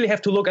you really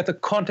have to look at the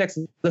context,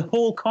 the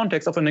whole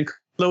context of an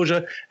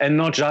enclosure, and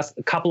not just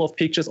a couple of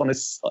pictures on a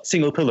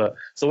single pillar.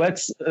 So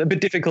that's a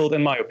bit difficult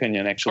in my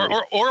opinion, actually.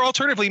 Or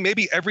alternatively,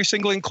 maybe every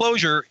single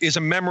enclosure is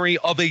a memory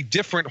of a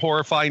different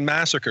horrifying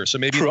massacre. So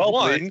maybe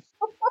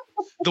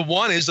the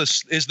one is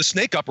the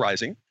snake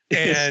uprising.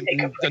 And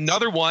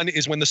another one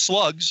is when the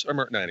slugs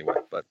are anyway.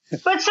 But so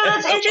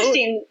that's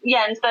interesting,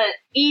 Jens, that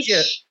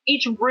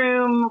each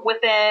room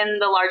within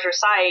the larger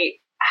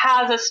site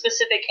has a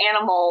specific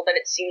animal that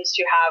it seems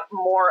to have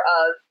more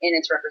of in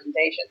its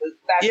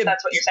representation.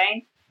 That's what you're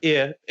saying?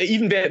 Yeah,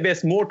 even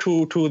there's more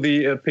to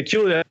the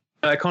peculiar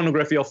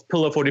iconography of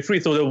Pillar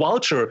 43. So the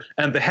vulture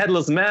and the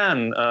headless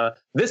man,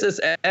 this is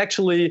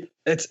actually,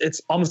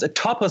 it's almost a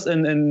topos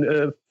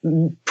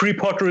in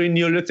pre-pottery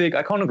Neolithic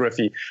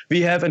iconography.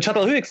 We have in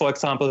Çatalhöyük, for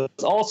example,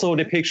 also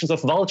depictions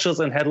of vultures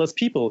and headless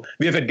people.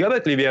 We have at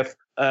Göbekli, we have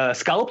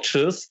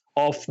sculptures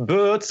of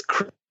birds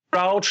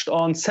crouched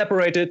on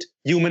separated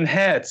human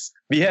heads.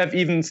 We have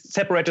even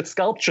separated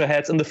sculpture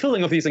heads in the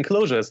filling of these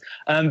enclosures.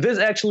 And this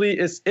actually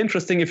is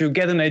interesting if you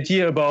get an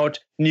idea about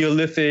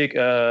Neolithic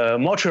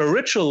mortuary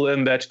ritual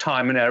in that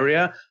time and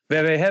area,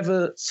 where they have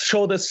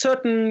showed a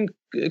certain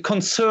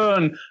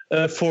concern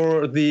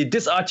for the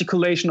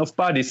disarticulation of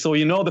bodies. So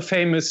you know the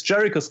famous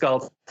Jericho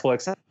skulls, for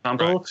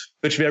example,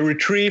 which were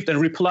retrieved and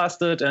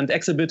replastered and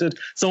exhibited.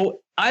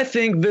 So I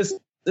think there's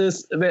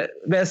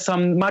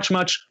some much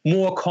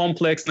more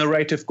complex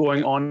narrative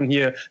going on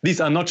here.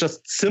 These are not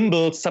just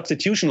symbols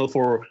substitutional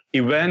for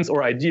events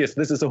or ideas.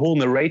 This is a whole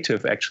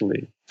narrative,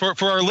 actually.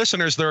 For our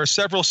listeners, there are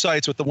several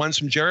sites, with the ones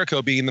from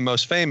Jericho being the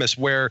most famous,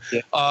 where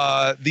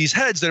these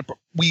heads that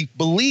we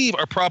believe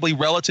are probably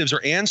relatives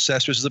or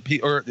ancestors of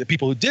the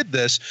people who did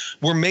this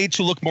were made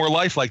to look more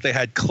lifelike. They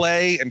had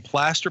clay and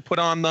plaster put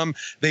on them.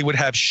 They would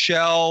have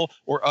shell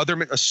or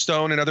a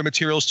stone and other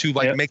materials to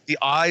make the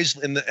eyes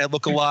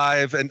look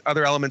alive, and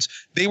other elements.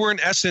 They were in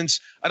essence,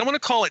 I don't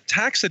want to call it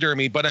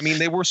taxidermy, but I mean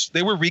they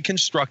were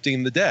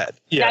reconstructing the dead.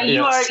 You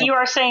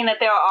are saying that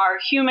there are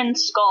human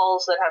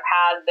skulls that have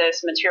had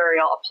this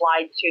material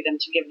applied to them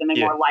to give them a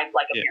more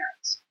lifelike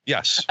appearance.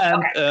 Yes.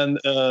 And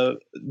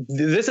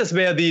this is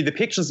where the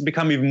depictions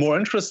become even more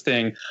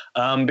interesting,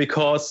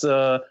 because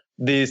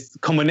this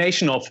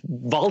combination of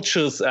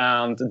vultures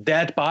and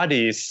dead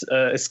bodies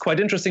is quite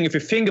interesting if you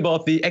think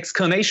about the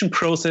excarnation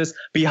process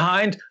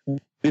behind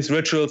these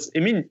rituals. I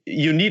mean,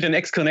 you need an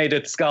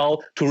excarnated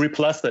skull to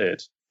replaster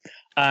it.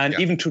 And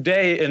even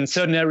today, in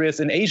certain areas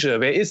in Asia,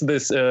 there is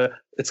this,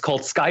 it's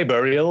called sky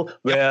burial,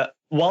 where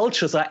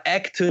vultures are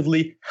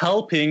actively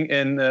helping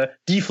in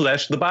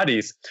deflesh the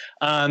bodies.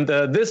 And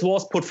this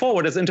was put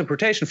forward as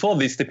interpretation for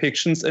these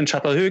depictions in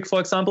Çatalhöyük, for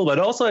example, but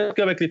also at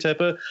Göbekli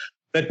Tepe,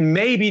 that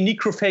maybe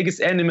necrophagous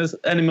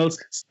animals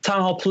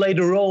somehow played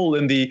a role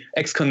in the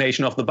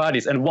excarnation of the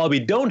bodies. And while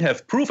we don't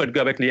have proof at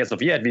Göbekli as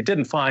of yet, we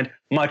didn't find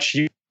much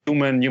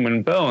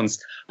human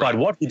bones. But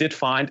what we did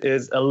find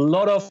is a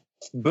lot of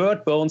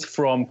bird bones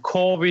from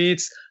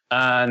corvids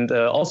and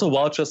also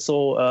vultures,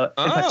 so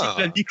in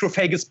particular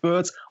necrophagous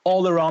birds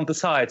all around the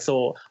site.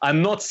 So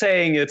I'm not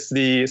saying it's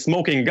the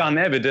smoking gun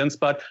evidence,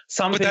 but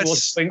something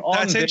was going on.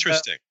 That's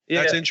interesting.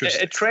 That's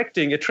interesting.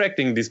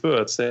 Attracting these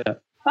birds. Yeah.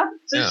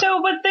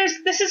 But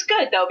this is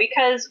good though,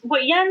 because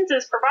what Jens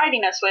is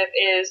providing us with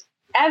is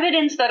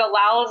evidence that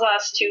allows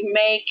us to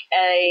make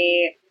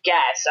a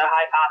guess, a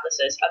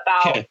hypothesis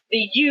about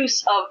the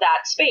use of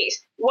that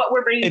space. What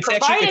we're being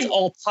provided.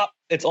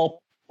 It's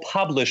all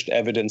published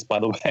evidence, by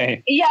the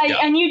way. Yeah,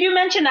 and you do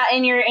mention that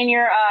in your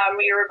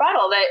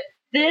rebuttal that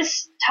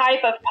this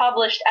type of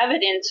published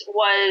evidence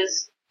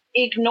was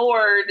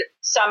ignored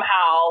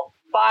somehow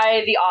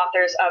by the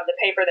authors of the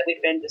paper that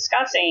we've been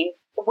discussing,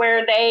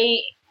 where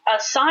they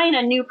assign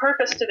a new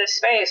purpose to this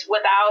space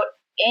without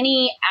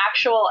any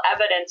actual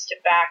evidence to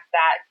back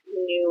that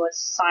new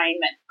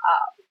assignment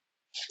up.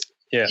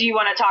 Yeah. Do you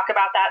want to talk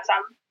about that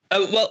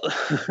some? Well,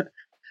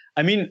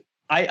 I mean,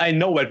 I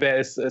know that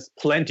there's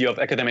plenty of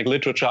academic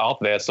literature out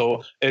there,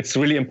 so it's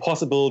really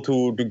impossible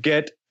to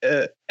get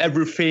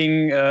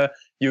everything.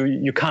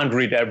 You can't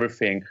read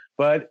everything.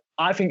 But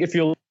I think if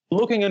you're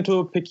looking into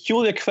a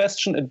peculiar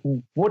question, it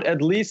would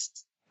at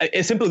least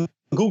a simple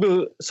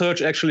Google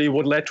search actually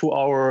would lead to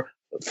our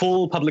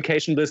full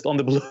publication list on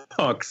the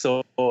blog.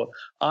 So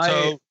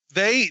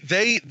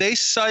they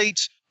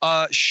cite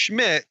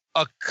Schmidt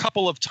a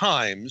couple of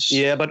times.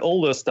 Yeah, but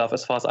older stuff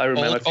as far as I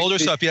remember. Older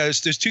stuff, yeah.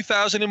 There's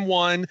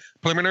 2001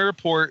 preliminary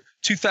report,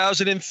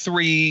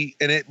 2003,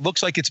 and it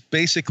looks like it's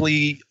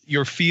basically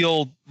your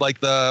field,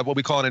 like what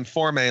we call an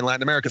Informe in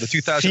Latin America, the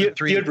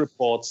 2003 field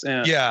reports.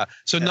 Yeah.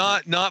 So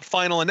not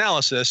final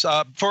analysis.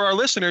 For our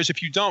listeners,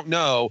 if you don't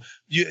know,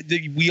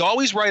 we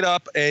always write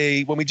up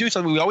when we do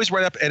something, we always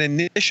write up an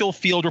initial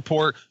field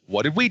report.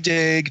 What did we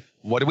dig?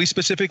 What did we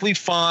specifically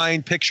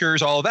find?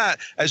 Pictures, all of that,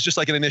 as just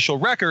like an initial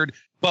record.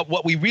 But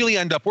what we really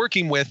end up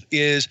working with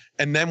is,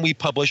 and then we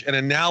publish an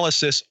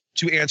analysis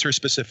to answer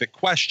specific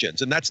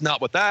questions. And that's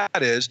not what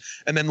that is.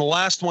 And then the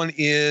last one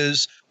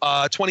is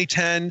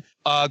 2010,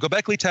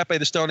 Göbekli Tepe,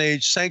 the Stone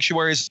Age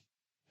Sanctuaries.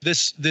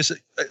 This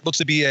looks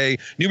to be a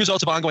new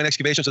results of ongoing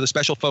excavations with a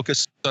special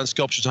focus on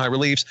sculptures and high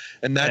reliefs.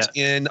 And that's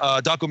in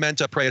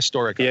Documenta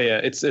Prehistorica. Yeah.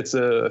 It's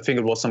I think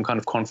it was some kind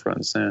of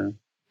conference. Yeah.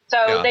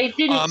 So they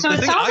didn't. So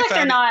it sounds like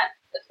they're not.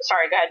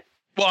 Sorry, go ahead.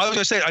 Well, I was going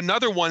to say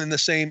another one in the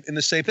same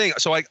thing.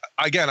 So I'm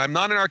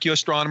not an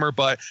archaeoastronomer,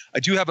 but I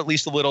do have at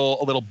least a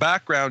little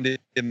background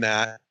in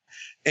that.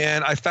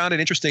 And I found it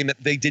interesting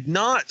that they did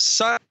not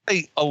cite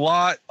a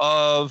lot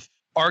of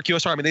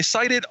archaeoastronomy. I mean, they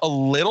cited a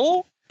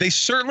little. They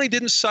certainly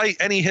didn't cite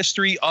any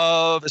history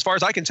of, as far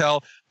as I can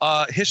tell,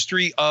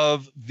 history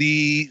of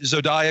the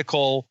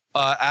zodiacal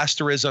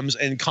asterisms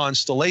and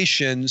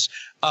constellations.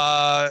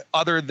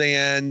 Other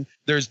than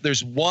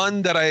there's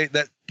one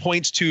that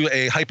points to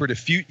a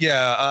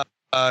hyperdiffusion.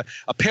 A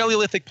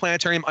Paleolithic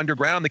planetarium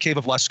underground, the Cave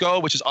of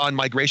Lascaux, which is on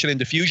migration and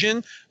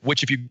diffusion,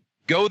 which if you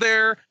go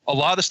there, a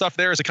lot of the stuff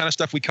there is the kind of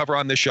stuff we cover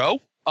on this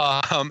show.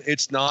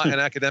 It's not an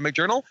academic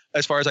journal,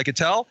 as far as I could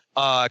tell.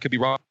 I could be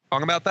wrong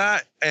about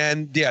that.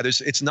 And yeah,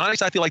 it's not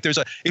exactly like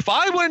if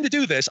I wanted to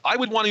do this, I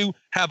would want to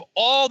have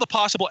all the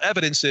possible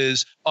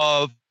evidences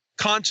of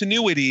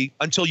continuity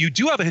until you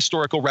do have a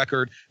historical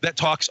record that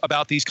talks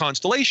about these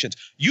constellations.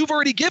 You've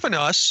already given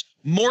us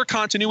more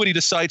continuity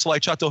to sites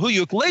like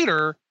Çatalhöyük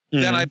later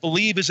than I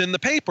believe is in the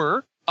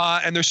paper.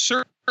 And there's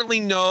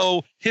certainly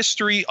no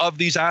history of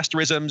these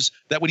asterisms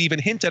that would even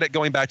hint at it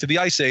going back to the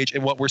Ice Age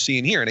and what we're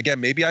seeing here. And again,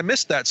 maybe I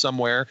missed that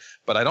somewhere,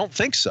 but I don't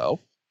think so.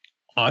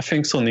 I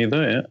think so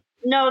neither, yeah.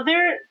 No,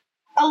 there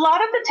a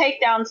lot of the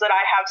takedowns that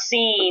I have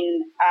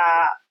seen,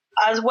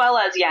 as well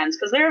as Jens,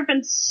 because there have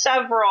been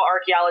several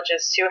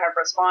archaeologists who have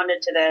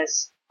responded to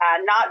this,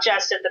 not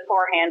just at the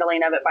poor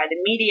handling of it by the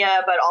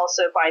media, but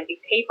also by the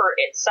paper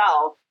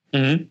itself.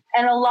 Mm-hmm.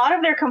 And a lot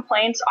of their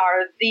complaints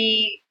are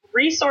the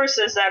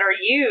resources that are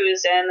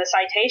used and the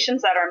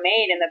citations that are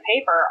made in the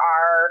paper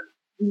are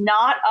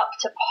not up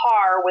to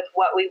par with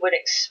what we would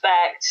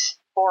expect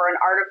for an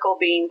article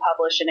being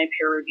published in a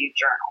peer-reviewed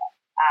journal.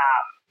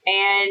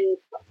 And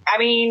I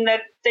mean,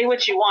 say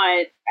what you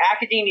want,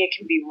 academia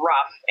can be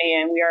rough,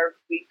 and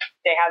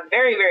they have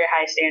very, very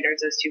high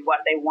standards as to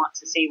what they want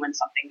to see when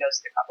something goes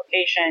through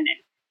publication.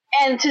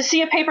 And to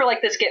see a paper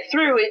like this get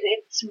through,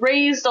 it's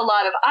raised a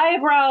lot of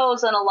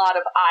eyebrows and a lot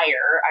of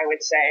ire, I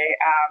would say.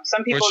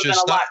 Some people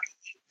have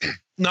been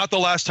not the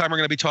last time we're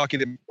going to be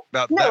talking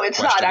about that. No,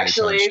 it's not,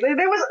 actually.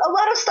 There was a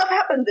lot of stuff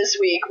happened this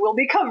week. We'll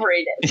be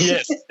covering it.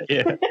 Yes,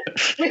 yeah.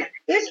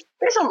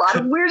 There's a lot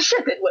of weird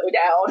shit that went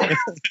down.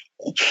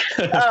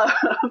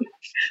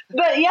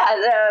 But yeah,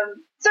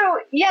 so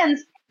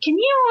Jens, can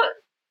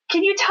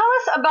you tell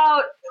us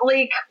about,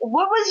 like,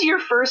 what was your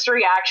first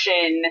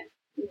reaction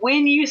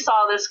when you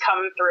saw this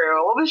come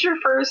through? What was your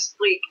first,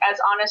 like, as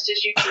honest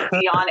as you can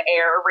be on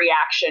air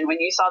reaction when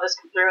you saw this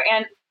come through?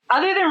 And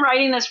other than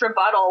writing this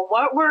rebuttal,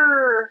 what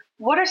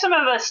are some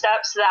of the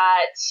steps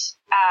that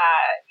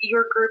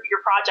your group,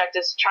 your project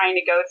is trying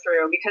to go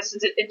through? Because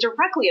it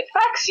directly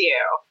affects you.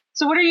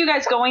 So what are you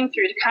guys going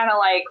through to kind of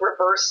like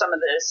reverse some of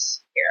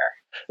this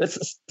here?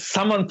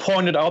 Someone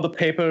pointed out the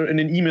paper in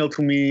an email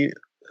to me,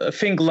 I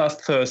think last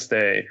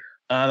Thursday.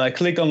 And I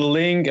clicked on the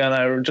link and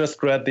I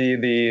just read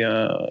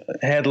the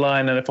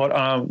headline and I thought,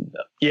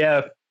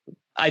 yeah,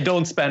 I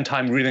don't spend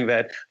time reading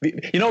that.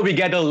 We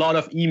get a lot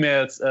of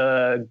emails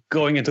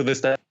going into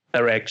this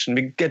direction.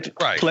 We get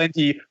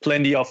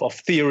plenty of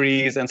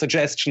theories and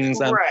suggestions,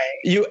 and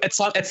you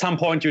at some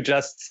point you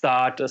just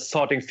start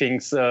sorting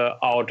things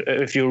out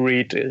if you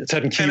read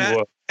certain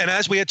keywords. And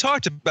as we had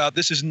talked about,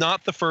 this is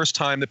not the first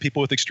time that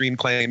people with extreme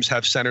claims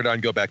have centered on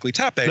Göbekli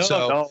Tepe.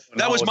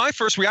 That was my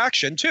first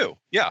reaction too.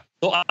 Yeah.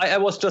 So I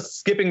was just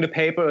skipping the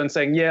paper and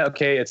saying, yeah,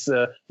 okay, it's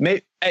I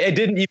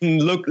didn't even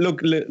look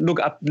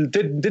up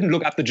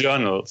the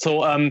journal. So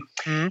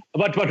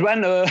but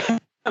when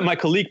my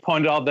colleague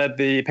pointed out that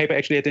the paper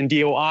actually had in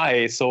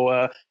DOI,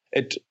 so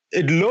it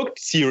looked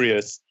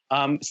serious.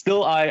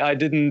 Still, I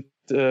didn't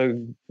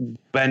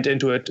went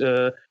into it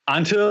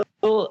until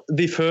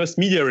the first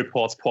media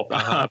reports popped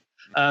up.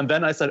 And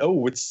then I said,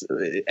 oh,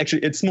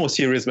 it's more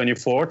serious when you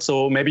thought.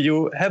 So maybe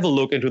you have a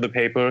look into the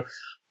paper.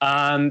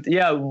 And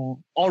yeah,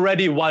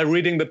 already while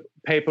reading the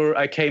paper,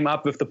 I came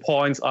up with the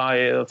points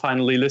I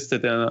finally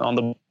listed on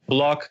the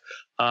blog.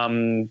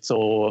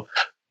 So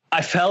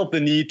I felt the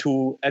need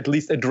to at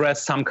least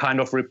address some kind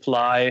of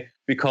reply,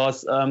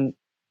 because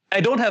I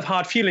don't have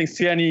hard feelings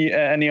to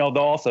any of the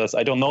authors.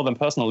 I don't know them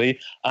personally.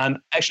 And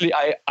actually,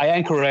 I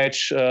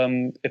encourage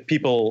if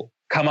people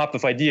come up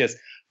with ideas.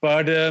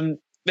 But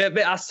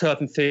there are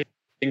certain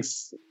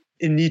things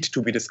in need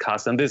to be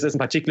discussed. And this is in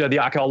particular the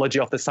archaeology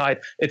of the site.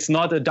 It's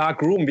not a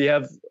dark room. We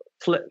have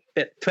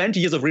 20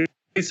 years of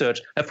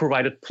research have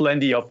provided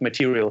plenty of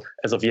material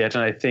as of yet.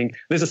 And I think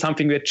this is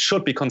something that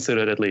should be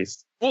considered at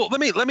least. Well,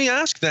 let me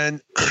ask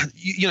then,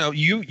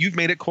 you've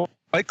made it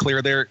quite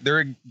clear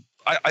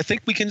I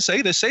think we can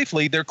say this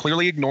safely. They're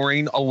clearly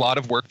ignoring a lot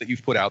of work that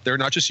you've put out there,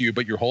 not just you,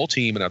 but your whole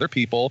team and other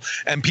people,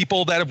 and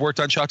people that have worked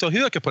on Chateau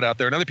Hiuka put out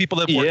there, and other people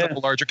that have worked on the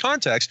larger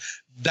context.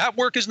 That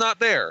work is not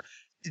there.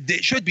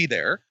 It should be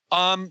there.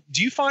 Do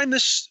you find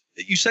this?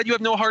 You said you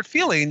have no hard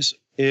feelings.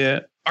 Yeah.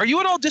 Are you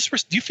at all do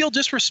you feel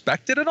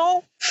disrespected at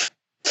all?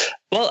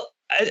 Well,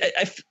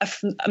 I'm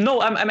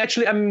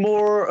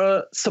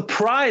more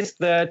surprised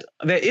that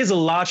there is a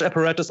large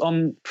apparatus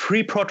on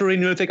pre-Pottery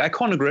Neolithic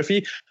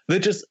iconography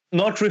which is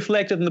not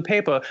reflected in the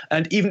paper.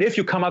 And even if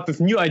you come up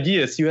with new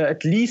ideas, you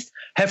at least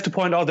have to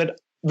point out that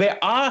there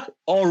are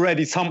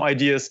already some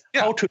ideas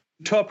how to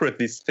interpret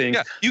these things.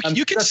 Yeah,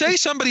 you can say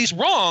somebody's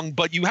wrong,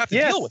 but you have to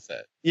deal with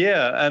it.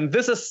 Yeah, and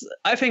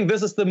I think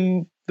this is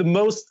the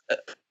most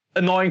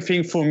annoying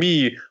thing for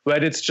me,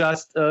 where it's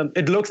just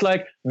it looks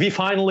like we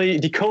finally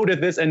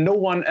decoded this and no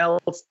one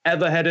else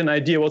ever had an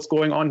idea what's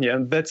going on here,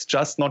 and that's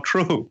just not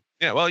true.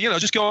 Yeah, well,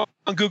 just go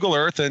on Google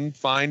Earth and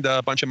find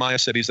a bunch of Maya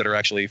cities that are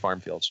actually farm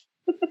fields.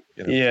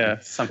 Yeah,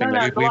 something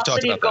like we've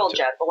talked about gold,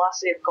 Jeff.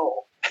 Velocity of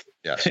gold.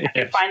 Yes. You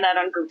can find that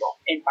on Google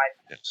in 5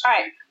 minutes. Yes. All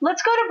right,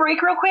 let's go to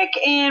break real quick,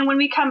 and when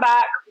we come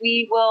back,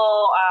 we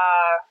will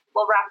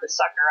we'll wrap this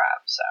sucker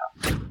up. So.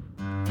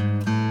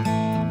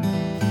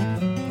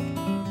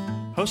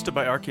 Hosted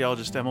by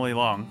archaeologist Emily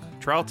Long,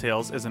 Trial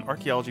Tales is an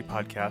archaeology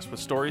podcast with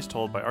stories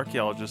told by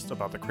archaeologists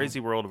about the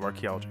crazy world of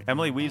archaeology.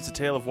 Emily weaves a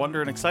tale of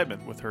wonder and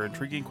excitement with her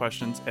intriguing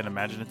questions and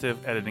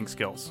imaginative editing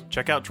skills.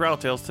 Check out Trial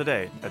Tales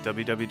today at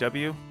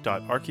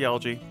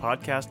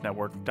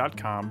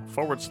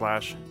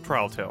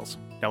www.archaeologypodcastnetwork.com/Trial Tales.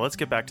 Now let's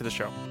get back to the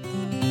show.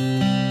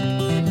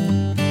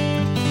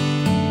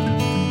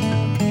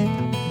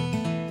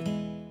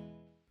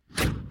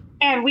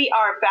 And we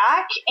are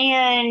back,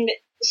 and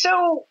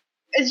so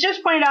as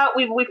just pointed out,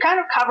 we've kind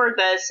of covered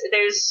this.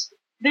 There's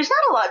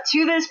not a lot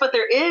to this, but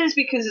there is,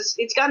 because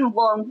it's gotten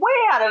blown way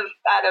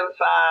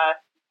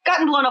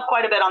gotten blown up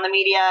quite a bit on the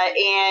media,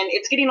 and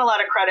it's getting a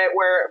lot of credit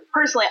where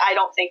personally I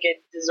don't think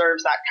it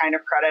deserves that kind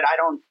of credit. I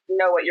don't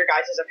know what your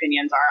guys'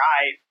 opinions are.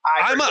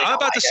 I'm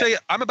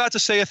about to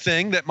say a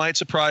thing that might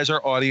surprise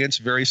our audience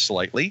very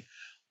slightly.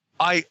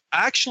 I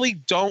actually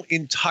don't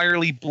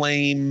entirely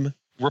blame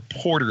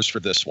reporters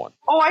for this one.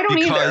 Oh, I don't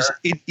either.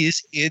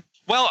 Because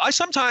well, I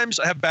sometimes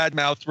have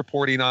bad-mouthed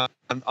reporting on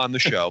the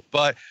show,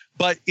 but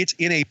it's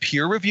in a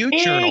peer-reviewed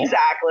journal.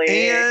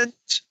 Exactly.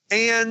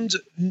 And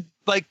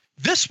like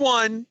this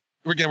one,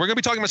 we're going to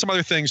be talking about some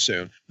other things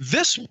soon.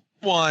 This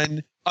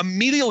one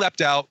immediately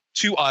leapt out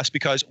to us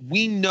because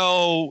we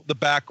know the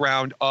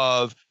background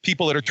of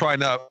people that are trying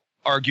to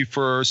argue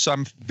for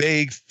some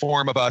vague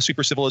form of a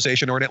super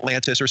civilization or an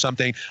Atlantis or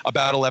something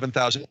about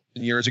 11,000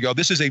 years ago.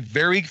 This is a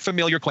very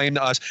familiar claim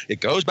to us.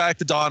 It goes back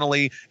to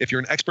Donnelly. If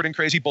you're an expert in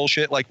crazy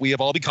bullshit like we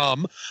have all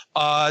become,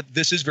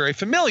 this is very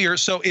familiar.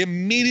 So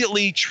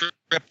immediately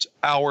tripped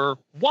our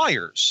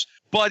wires.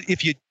 But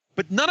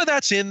none of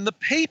that's in the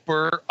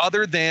paper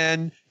other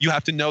than you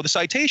have to know the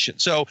citation.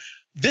 So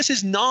this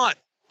is not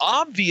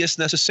obvious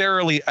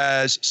necessarily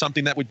as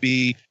something that would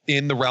be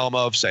in the realm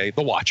of, say,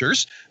 the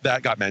Watchers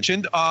that got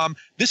mentioned.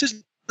 This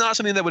is not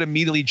something that would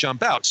immediately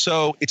jump out.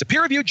 So it's a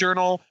peer-reviewed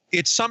journal.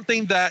 It's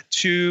something that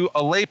to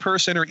a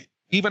layperson or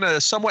even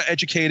a somewhat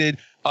educated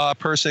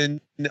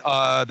person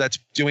that's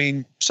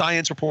doing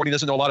science reporting,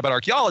 doesn't know a lot about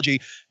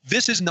archaeology,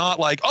 this is not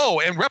like, oh,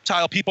 and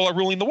reptile people are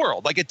ruling the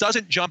world. Like, it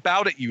doesn't jump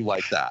out at you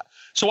like that.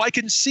 So I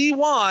can see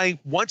why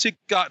once it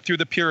got through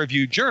the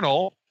peer-reviewed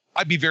journal,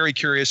 I'd be very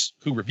curious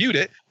who reviewed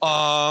it.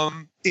 I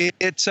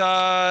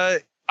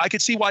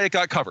could see why it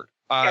got covered.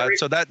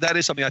 So that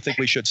is something I think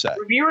we should say.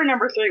 Reviewer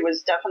number 3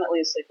 was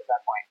definitely asleep at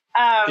that point.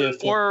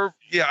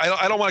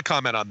 I don't want to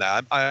comment on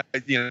that.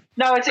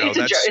 No, it's a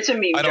joke. It's a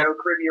meme joke.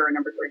 Reviewer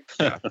number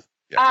 3.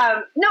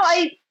 Yeah. No,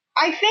 I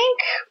think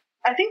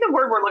the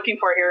word we're looking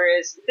for here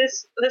is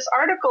this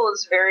article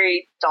is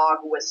very dog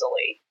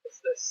whistly.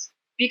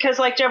 Because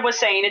like Jeb was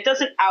saying, it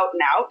doesn't out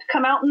and out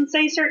come out and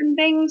say certain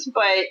things,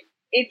 but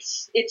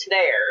it's there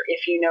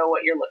if you know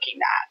what you're looking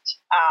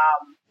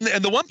at.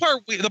 And the one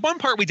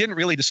part we didn't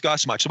really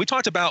discuss much. So we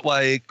talked about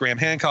like Graham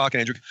Hancock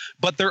and Andrew,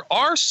 but there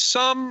are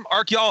some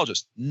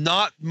archaeologists,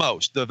 not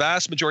most. The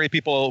vast majority of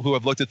people who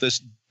have looked at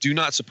this do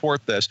not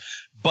support this,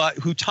 but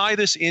who tie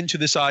this into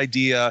this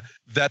idea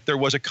that there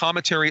was a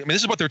cometary. I mean,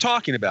 this is what they're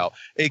talking about: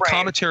 a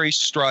cometary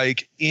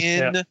strike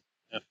in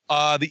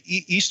the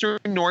Eastern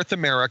North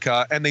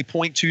America, and they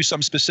point to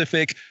some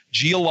specific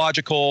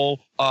geological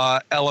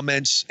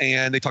elements,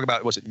 and they talk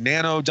about, was it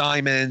nano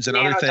diamonds and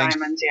other things?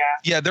 Diamonds,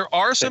 yeah, there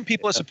are some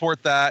people that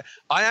support that.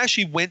 I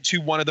actually went to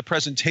one of the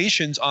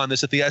presentations on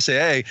this at the SAA,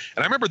 and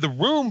I remember the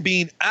room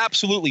being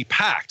absolutely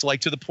packed,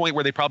 like to the point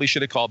where they probably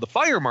should have called the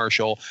fire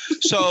marshal.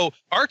 So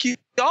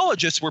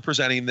archaeologists were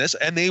presenting this,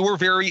 and they were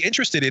very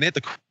interested in it.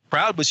 The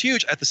crowd was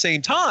huge. At the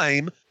same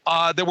time,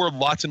 there were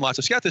lots and lots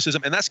of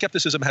skepticism, and that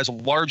skepticism has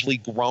largely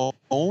grown.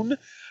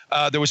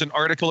 There was an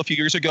article a few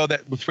years ago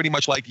that was pretty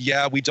much like,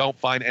 yeah, we don't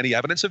find any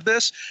evidence of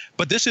this.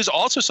 But this is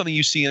also something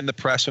you see in the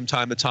press from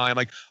time to time,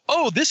 like,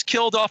 oh, this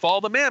killed off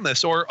all the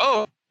mammoths, or,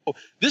 oh,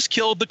 this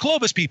killed the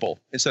Clovis people,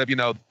 instead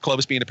of,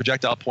 Clovis being a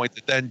projectile point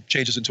that then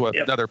changes into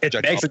another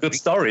projectile. It makes a good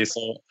story.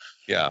 So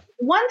yeah.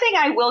 One thing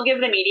I will give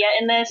the media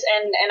in this,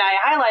 and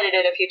I highlighted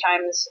it a few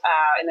times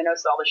in the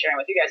notes that I'll be sharing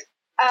with you guys.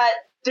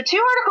 The 2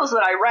 articles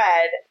that I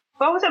read,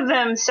 both of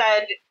them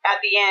said at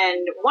the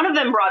end, one of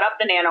them brought up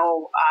the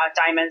nano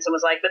diamonds and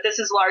was like, but this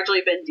has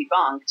largely been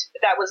debunked.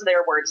 That was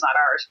their words, not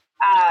ours.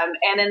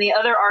 And then the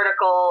other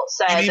article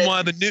said...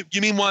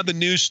 You mean one of the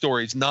news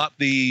stories, not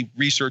the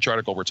research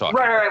article we're talking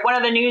about? Right. One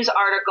of the news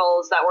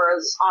articles that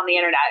was on the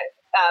internet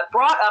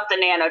brought up the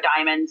nano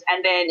diamonds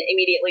and then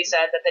immediately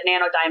said that the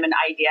nano diamond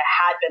idea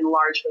had been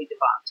largely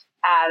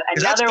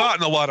debunked. That's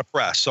gotten a lot of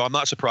press, so I'm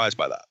not surprised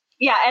by that.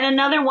 Yeah, and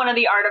another one of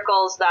the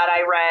articles that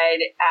I read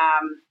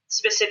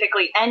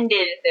specifically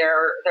ended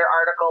their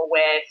article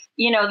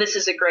with, this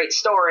is a great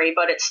story,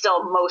 but it's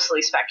still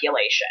mostly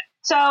speculation.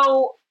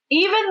 So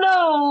even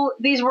though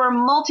these were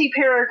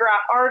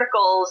multi-paragraph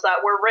articles that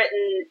were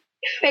written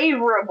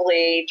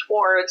favorably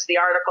towards the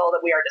article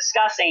that we are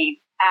discussing,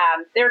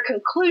 their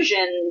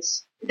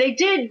conclusions, they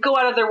did go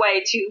out of their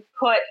way to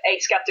put a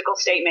skeptical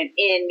statement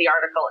in the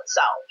article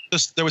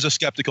itself. There was a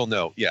skeptical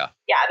note, yeah.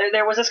 Yeah,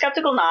 there was a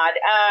skeptical nod,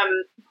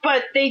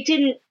 but they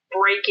didn't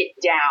break it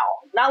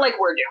down, not like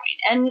we're doing.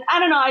 And I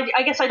don't know,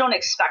 I guess I don't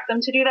expect them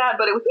to do that,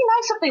 but it would be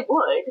nice if they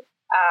would.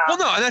 Well,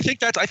 no, and I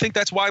think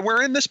that's why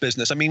we're in this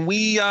business. I mean,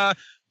 I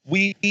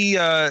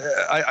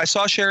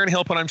saw Sharon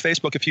Hill put on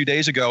Facebook a few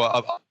days ago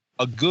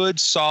a good,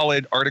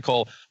 solid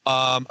article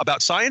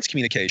about science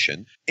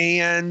communication.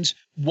 And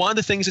one of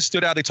the things that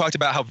stood out, they talked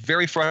about how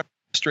very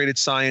frustrated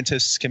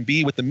scientists can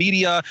be with the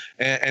media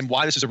and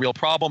why this is a real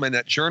problem, and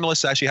that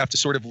journalists actually have to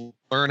sort of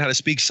learn how to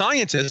speak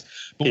scientist.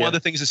 But one of the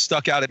things that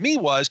stuck out at me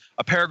was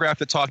a paragraph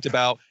that talked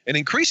about, and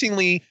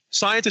increasingly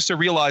scientists are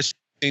realizing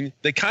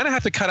they kind of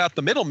have to cut out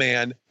the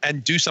middleman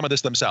and do some of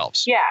this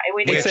themselves. Yeah,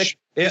 which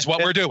is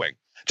what we're doing.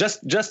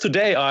 Just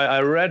today,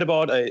 I read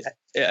about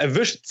I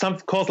wish some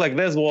course like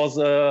this was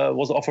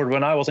offered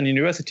when I was in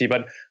university,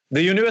 but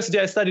the university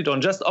I studied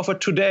on just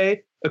offered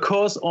today a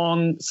course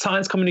on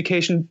science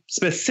communication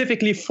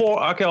specifically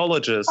for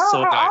archaeologists.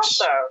 Oh,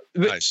 so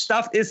nice.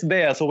 Stuff is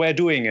there, so we're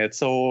doing it.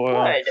 So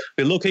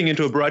we're looking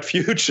into a bright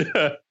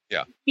future.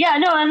 Yeah,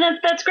 no, and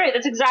that's great.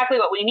 That's exactly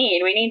what we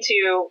need. We need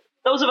to,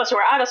 those of us who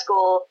are out of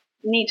school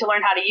need to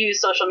learn how to use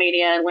social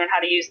media and learn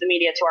how to use the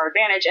media to our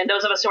advantage. And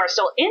those of us who are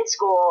still in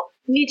school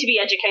need to be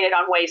educated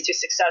on ways to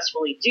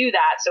successfully do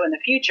that. So in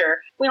the future,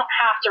 we don't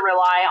have to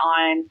rely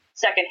on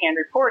secondhand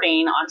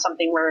reporting on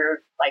something where,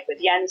 like with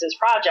Jens's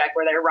project,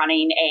 where they're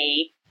running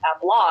a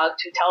blog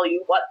to tell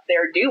you what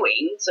they're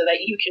doing so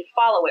that you can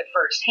follow it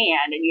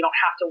firsthand and you don't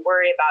have to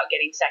worry about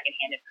getting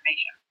secondhand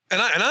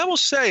information. And I will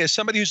say, as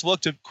somebody who's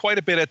looked at quite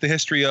a bit at the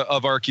history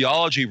of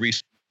archaeology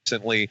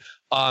recently,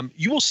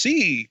 you will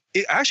see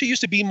it actually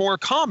used to be more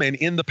common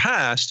in the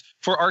past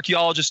for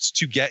archaeologists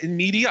to get in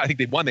media. I think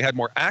they had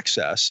more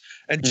access,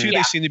 and two,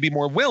 they seem to be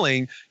more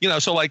willing.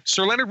 So like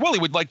Sir Leonard Woolley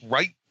would like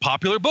write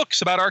popular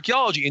books about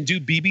archaeology and do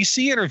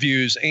BBC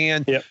interviews,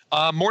 and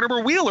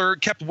Mortimer Wheeler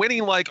kept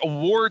winning like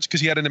awards because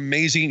he had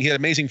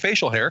amazing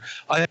facial hair.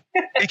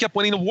 He kept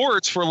winning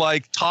awards for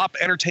like top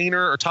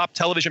entertainer or top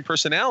television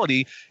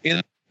personality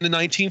in the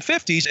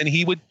 1950s, and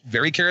he would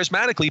very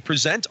charismatically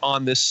present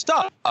on this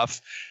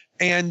stuff.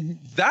 And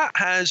that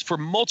has, for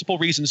multiple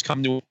reasons,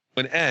 come to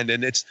an end.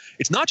 And it's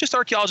not just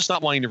archaeologists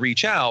not wanting to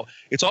reach out.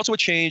 It's also a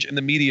change in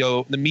the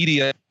media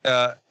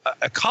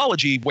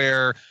ecology,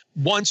 where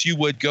once you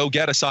would go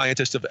get a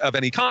scientist of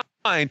any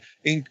kind,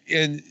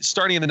 in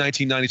starting in the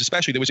 1990s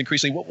especially, there was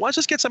increasingly, well, let's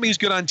just get somebody who's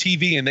good on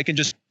TV and they can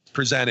just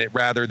present it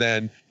rather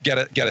than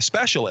get a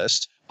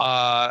specialist.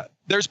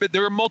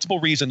 There are multiple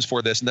reasons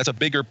for this, and that's a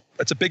bigger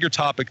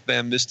topic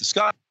than this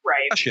discussion.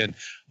 Right.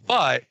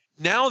 But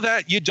now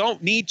that you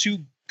don't need to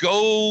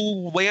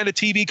go land a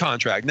TV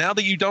contract, now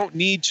that you don't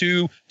need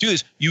to do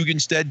this, you can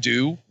instead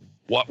do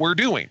what we're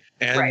doing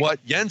and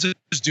what Jens is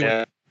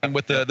doing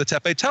with the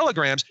Tepe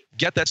telegrams,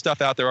 get that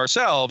stuff out there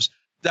ourselves.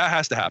 That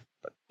has to happen.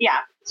 Yeah.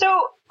 So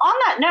on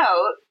that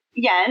note,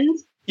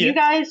 Jens, you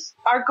guys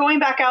are going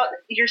back out.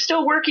 You're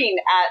still working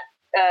at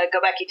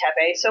Göbekli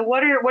Tepe. So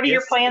what are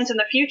your plans in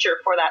the future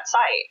for that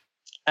site?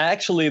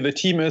 Actually, the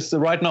team is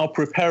right now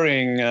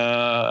preparing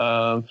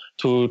to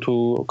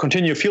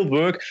continue field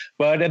work,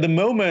 but at the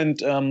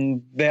moment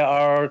there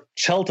are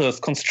shelters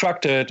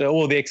constructed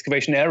over the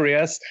excavation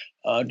areas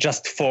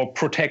just for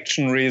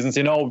protection reasons.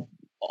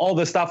 All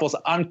the stuff was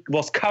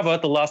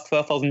covered the last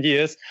 12,000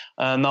 years.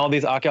 Now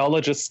these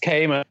archaeologists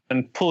came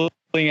and pulling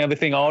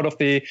everything out of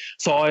the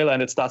soil,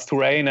 and it starts to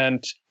rain.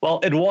 And well,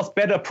 it was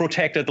better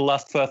protected the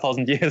last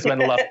 12,000 years than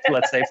the last,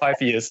 let's say, 5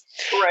 years.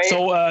 Right.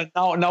 So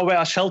now there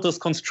are shelters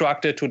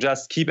constructed to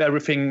just keep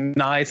everything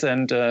nice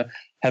and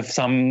have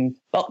some.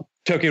 Well,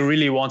 Turkey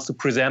really wants to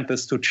present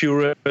this to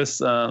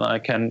tourists. I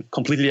can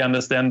completely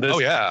understand this. Oh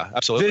yeah,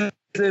 absolutely.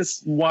 This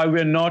is why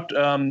we're not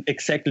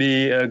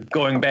exactly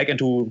going back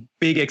into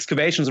big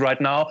excavations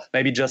right now.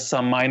 Maybe just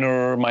some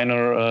minor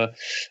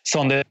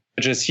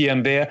sondages here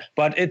and there.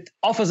 But it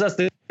offers us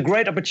the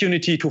great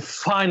opportunity to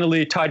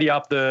finally tidy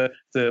up the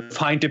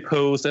find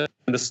depots and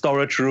the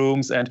storage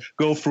rooms and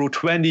go through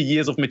 20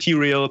 years of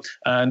material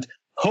and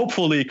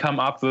hopefully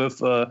come up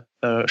with a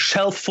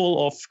shelf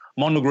full of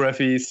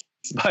monographies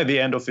by the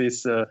end of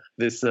this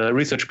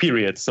research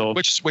period. So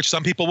which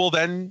some people will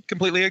then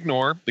completely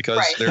ignore because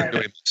they're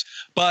doing this.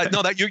 But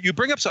no, that you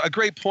bring up a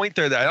great point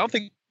there that I don't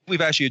think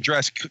we've actually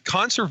addressed.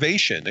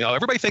 Conservation.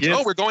 Everybody thinks,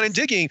 we're going and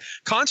digging.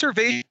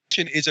 Conservation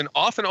is an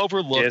often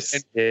overlooked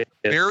and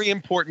very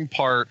important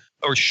part,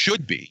 or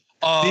should be,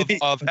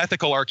 of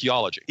ethical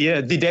archaeology.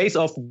 Yeah, the days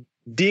of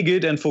dig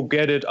it and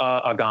forget it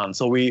are gone.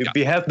 So we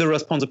have the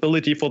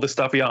responsibility for the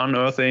stuff we are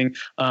unearthing,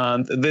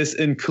 and this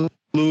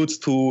includes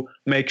to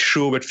make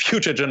sure that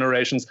future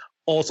generations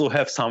also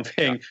have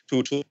something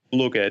to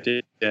look at.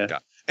 Yeah.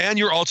 And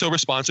you're also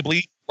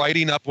responsibly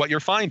writing up what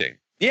you're finding.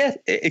 Yeah,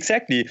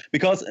 exactly.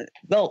 Because,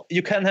 well,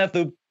 you can have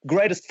the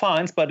greatest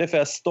finds, but if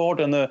they're stored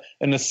in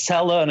a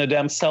cellar, in a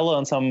damn cellar,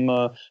 in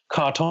some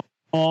carton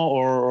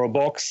or a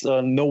box,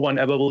 no one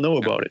ever will know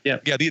about it.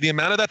 Yeah. The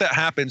amount of that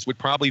happens would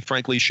probably,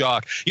 frankly,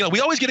 shock. We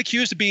always get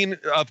accused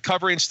of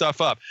covering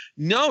stuff up.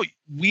 No,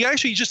 we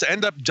actually just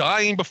end up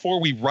dying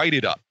before we write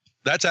it up.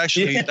 That's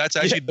actually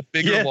the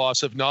bigger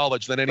loss of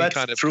knowledge than any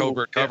kind of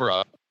covert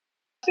cover-up.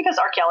 It's because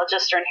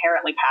archaeologists are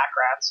inherently pack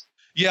rats.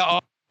 Yeah.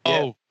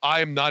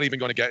 I'm not even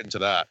going to get into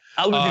that.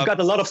 We've got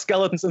a lot of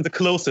skeletons in the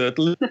closet,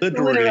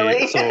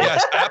 literally. So.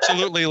 Yes,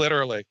 absolutely,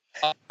 literally.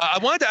 I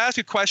wanted to ask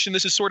a question.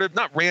 This is sort of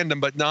not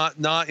random, but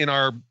not in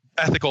our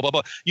ethical blah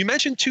blah. You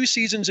mentioned 2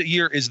 seasons a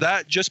year. Is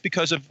that just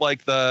because of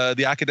like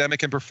the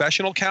academic and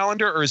professional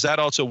calendar, or is that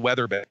also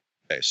weather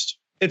based?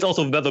 It's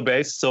also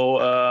weather-based,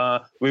 so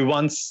we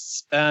once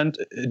spent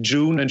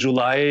June and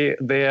July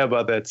there,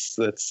 but that's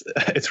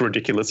it's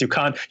ridiculous. You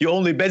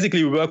only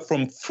basically work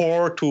from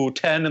 4 to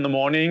 10 in the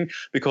morning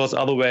because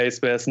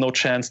otherwise there's no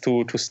chance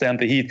to stand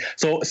the heat.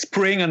 So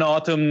spring and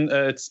autumn,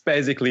 it's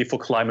basically for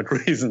climate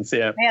reasons.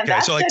 Yeah. Man,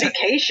 that's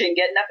dedication.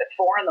 Getting up at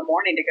 4 in the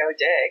morning to go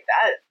dig.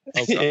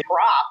 That's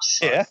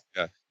props.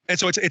 Yeah. And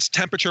so it's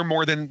temperature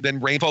more than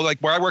rainfall. Like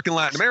where I work in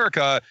Latin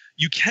America,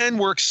 you can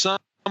work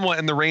somewhat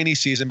in the rainy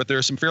season, but there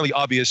are some fairly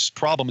obvious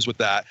problems with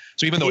that.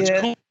 So even though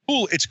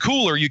it's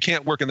cooler, you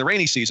can't work in the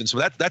rainy season. So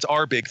that's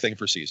our big thing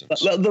for seasons.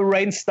 The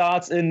rain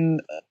starts in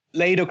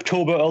late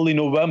October, early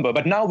November.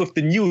 But now with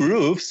the new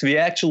roofs, we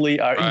actually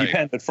are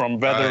independent from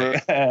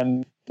weather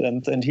and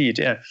heat.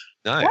 Yeah.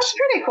 Nice. That's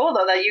pretty cool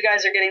though that you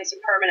guys are getting some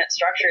permanent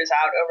structures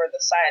out over the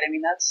site. I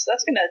mean, that's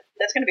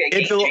gonna be a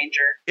game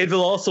changer. It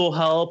will also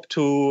help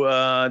to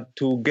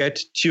get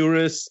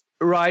tourists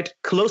right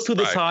close to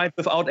the Right. site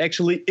without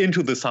actually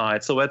into the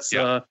site. So that's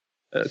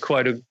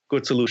quite a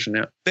good solution.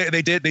 Yeah.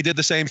 They did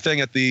the same thing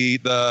at the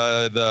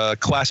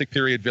classic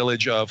period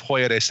village of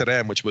Hoya de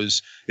Serem, which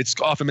it's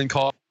often been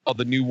called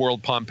the New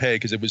World Pompeii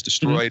because it was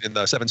destroyed in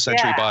the 7th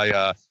century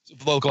by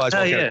localized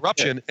volcanic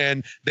eruption,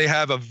 and they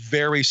have a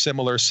very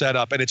similar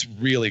setup, and it's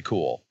really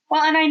cool.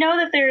 Well, and I know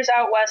that there's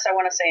out west, I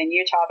want to say in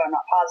Utah, but I'm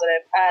not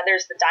positive,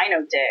 there's the Dino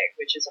Dig,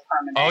 which is a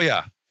permanent,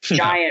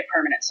 giant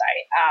permanent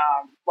site.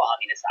 Well, I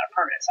mean, it's not a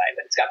permanent site,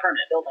 but it's got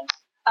permanent buildings.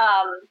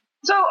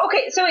 So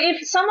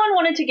if someone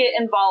wanted to get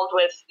involved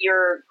with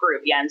your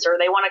group, Jens, or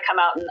they want to come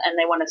out and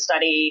they want to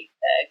study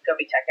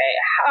Göbekli Tepe,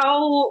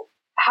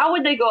 how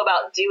would they go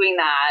about doing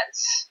that?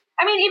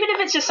 I mean, even if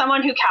it's just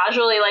someone who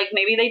casually, like,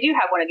 maybe they do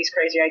have one of these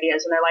crazy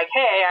ideas and they're like,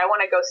 hey, I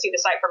want to go see the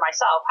site for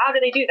myself. How do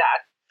they do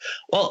that?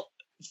 Well,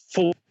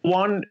 for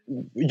one,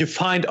 you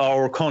find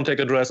our contact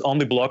address on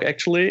the blog,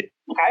 actually.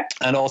 Okay.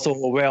 And also,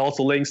 there are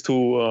also links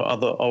to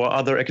our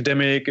other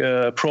academic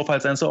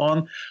profiles and so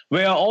on.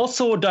 There are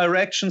also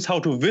directions how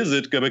to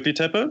visit Göbekli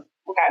Tepe.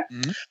 Okay.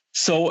 Mm-hmm.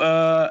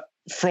 So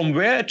from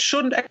where it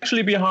shouldn't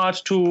actually be hard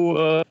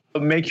to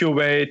make your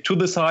way to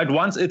the site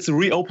once it's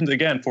reopened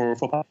again for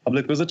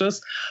public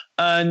visitors.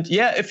 And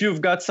yeah, if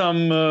you've got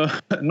some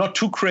not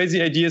too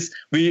crazy ideas,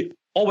 we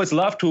always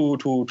love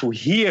to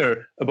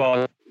hear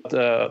about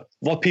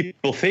what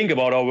people think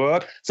about our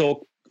work.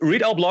 So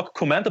read our blog,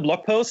 comment the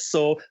blog posts.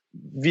 So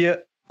we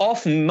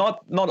often,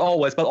 not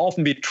always, but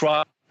often we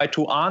try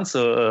to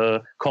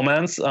answer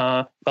comments,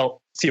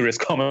 serious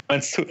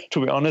comments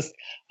to be honest.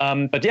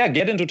 But yeah,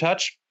 get into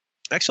touch.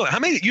 Excellent.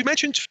 You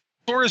mentioned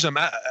tourism.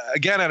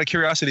 Again, out of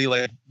curiosity,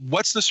 like,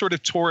 what's the sort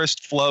of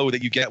tourist flow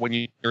that you get when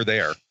you're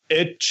there?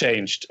 It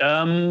changed.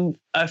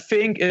 I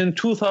think in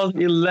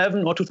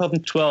 2011 or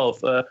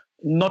 2012,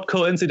 not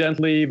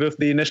coincidentally with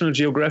the National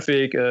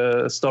Geographic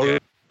story.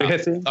 They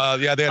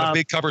had a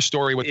big cover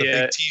story with the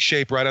big T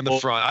shape right on the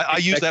front. I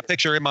use that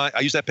picture in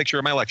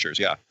my lectures.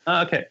 Yeah.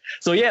 Okay.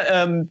 So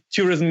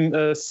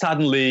tourism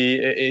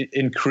suddenly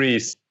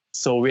increased.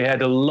 So we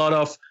had a lot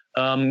of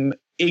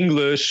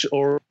English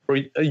or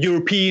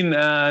European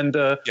and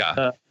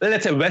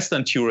let's say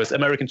Western tourists,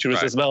 American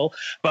tourists as well.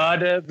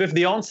 But with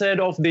the onset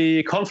of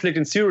the conflict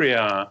in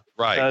Syria,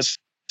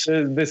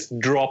 this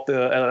dropped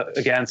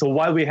again. So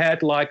while we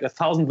had like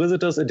 1,000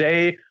 visitors a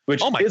day,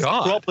 which is a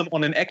problem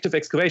on an active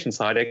excavation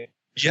site. Actually.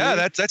 Yeah,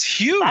 that's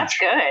huge. That's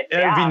good. We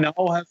now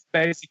have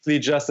basically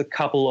just a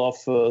couple of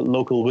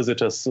local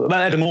visitors. Well,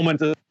 at the moment,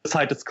 the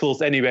site is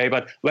closed anyway,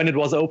 but when it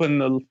was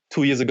open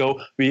 2 years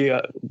ago, we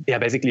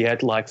basically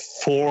had like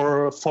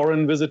 4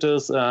 foreign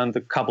visitors and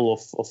a couple of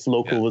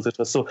local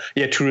visitors. So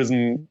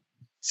tourism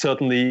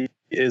certainly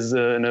is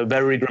in a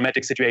very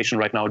dramatic situation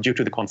right now due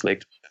to the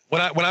conflict.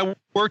 When I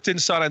worked in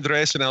San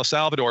Andres in El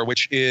Salvador,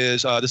 which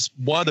is this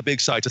one of the big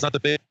sites, it's not the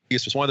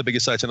biggest, it's one of the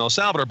biggest sites in El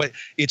Salvador, but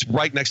it's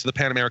right next to the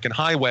Pan American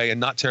Highway and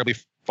not terribly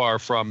far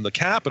from the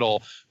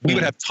capital. We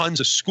would have tons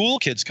of school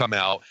kids come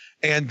out,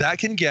 and that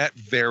can get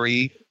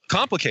very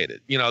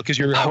complicated, because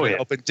you're having an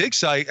open dig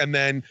site and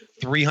then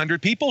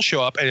 300 people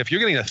show up, and if you're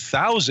getting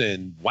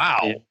 1,000,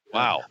 wow.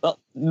 Well,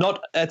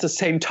 not at the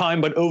same time,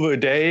 but over a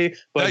day.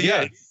 But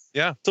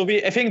yeah. So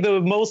I think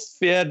the most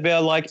we had were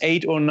like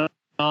 8 or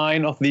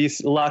 9 of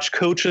these large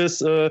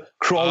coaches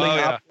crawling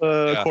up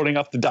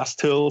the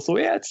dust hill. So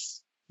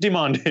it's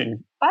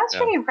demanding. That's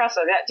pretty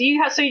impressive. Do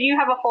you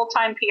have a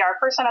full-time PR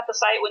person at the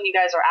site when you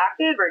guys are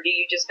active, or do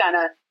you just kind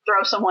of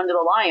throw someone to the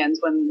lions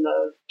when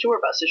the tour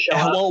buses show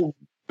up? Well,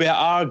 there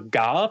are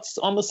guards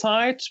on the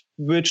site,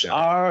 which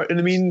are in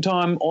the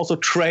meantime also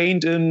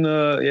trained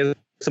in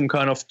some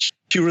kind of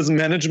tourism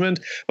management.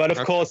 But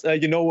of course,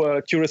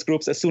 tourist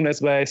groups, as soon as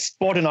they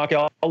spot an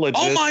archaeologist.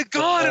 Oh my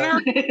God, an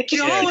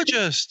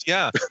archaeologist!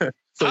 Yeah.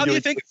 So how do you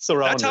think?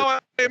 That's how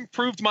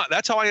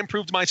I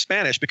improved my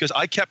Spanish, because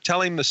I kept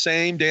telling the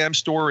same damn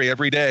story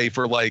every day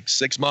for like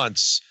 6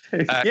 months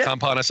at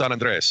Campana San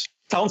Andres.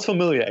 Sounds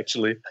familiar,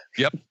 actually.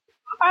 Yep.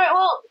 All right.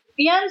 Well,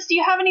 Jens, do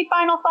you have any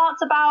final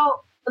thoughts about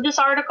this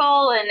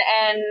article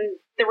and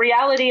the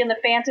reality and the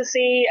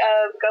fantasy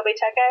of Göbekli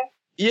Tepe?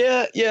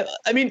 Yeah.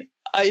 I mean,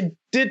 I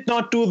did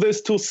not do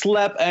this to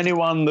slap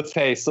anyone in the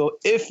face. So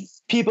if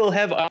people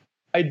have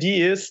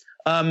ideas,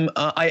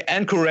 I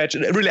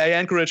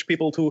encourage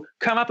people to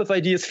come up with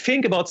ideas,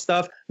 think about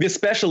stuff. We're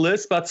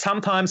specialists, but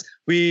sometimes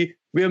we're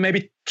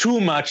maybe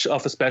too much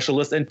of a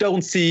specialist and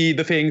don't see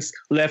the things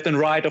left and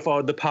right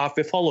of the path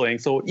we're following.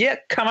 So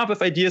come up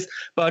with ideas,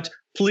 but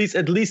please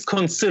at least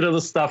consider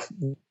the stuff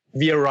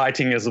we are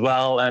writing as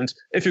well. And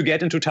if you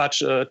get into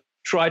touch,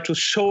 try to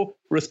show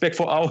respect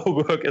for our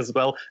work as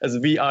well, as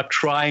we are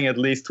trying at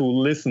least to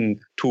listen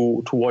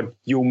to what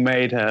you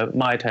might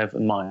have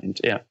in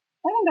mind. Yeah.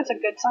 I think that's a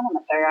good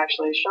sentiment there,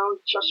 actually. Show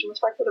some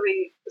respect for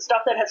the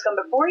stuff that has come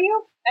before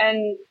you,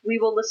 and we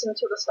will listen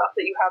to the stuff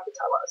that you have to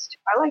tell us.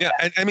 I like that.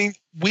 And I mean,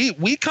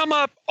 we come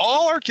up,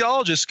 all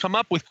archaeologists come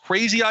up with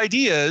crazy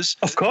ideas.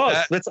 Of course,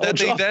 that's our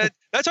job.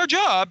 That's our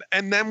job.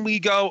 And then we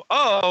go,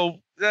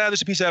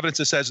 there's a piece of evidence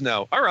that says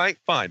no. All right,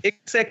 fine.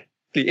 Exactly.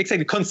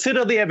 Exactly.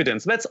 Consider the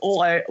evidence. That's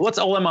all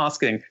I'm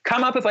asking.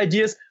 Come up with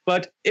ideas,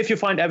 but if you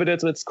find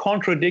evidence that's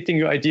contradicting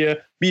your idea,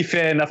 be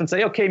fair enough and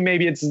say, okay,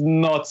 maybe it's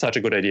not such a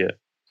good idea.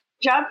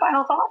 Jeb,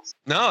 final thoughts?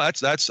 No, I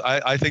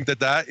think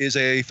that is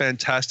a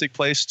fantastic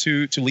place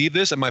to leave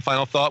this. And my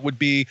final thought would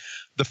be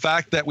the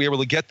fact that we were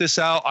able to get this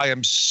out. I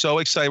am so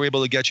excited we're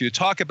able to get you to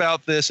talk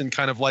about this in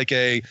kind of like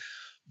a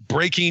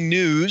breaking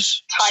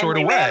news sort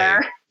of way.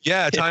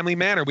 Yeah, timely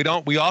manner.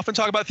 We often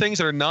talk about things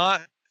that are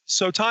not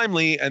so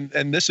timely,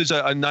 and this is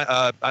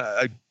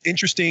a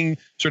interesting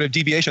sort of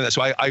deviation of that.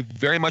 So I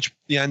very much,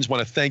 Jens,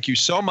 want to thank you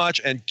so much,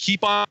 and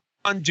keep on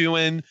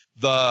doing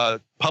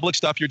the public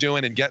stuff you're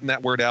doing and getting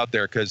that word out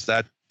there, because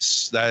that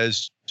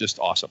is just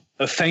awesome.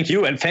 Thank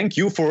you, and thank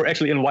you for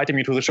actually inviting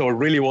me to the show. It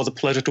really was a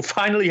pleasure to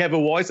finally have a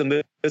voice in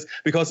this,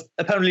 because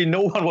apparently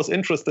no one was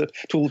interested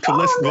to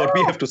listen to what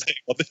we have to say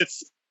about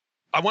this.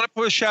 I want to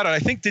put a shout out. I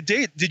think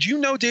did you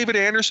know David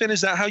Anderson? Is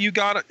that how you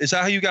got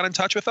in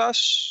touch with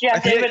us? Yeah,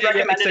 David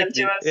recommended him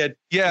to us.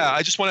 Yeah,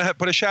 I just want to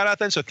put a shout out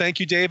then. So thank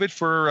you, David,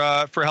 for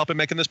helping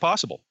making this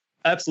possible.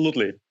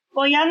 Absolutely.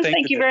 Well, Jens,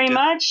 thank you very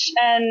much.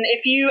 And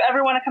if you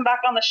ever want to come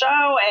back on the show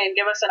and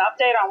give us an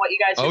update on what you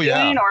guys are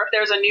doing, or if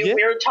there's a new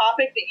weird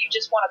topic that you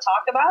just want to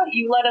talk about,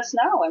 you let us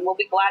know, and we'll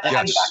be glad to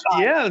have you back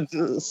on. Yeah,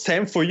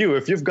 same for you.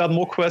 If you've got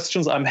more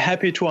questions, I'm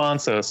happy to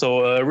answer.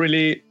 So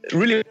really,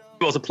 really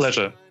was a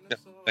pleasure.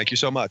 Thank you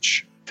so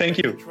much. Thank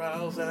you.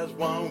 Trials as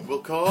one will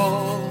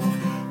call.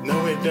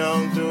 No, we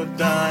don't do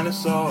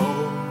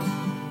dinosaurs.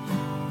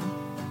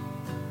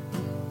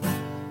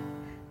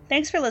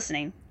 Thanks for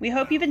listening. We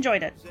hope you've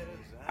enjoyed it.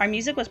 Our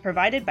music was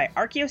provided by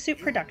Archaeosuit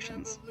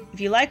Productions. If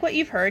you like what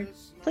you've heard,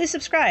 please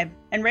subscribe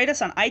and rate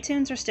us on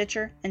iTunes or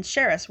Stitcher, and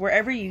share us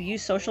wherever you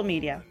use social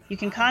media. You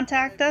can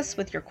contact us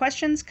with your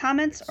questions,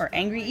 comments, or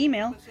angry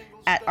email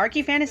at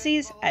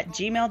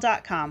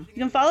archyfantasies@gmail.com.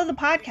 You can follow the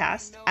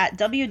podcast at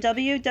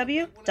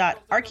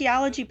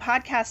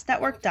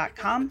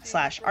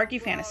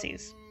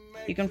www.archaeologypodcastnetwork.com/archyfantasies.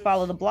 You can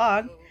follow the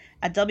blog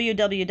at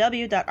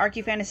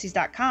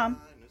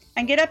www.archyfantasies.com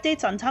and get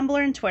updates on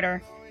Tumblr and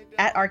Twitter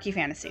at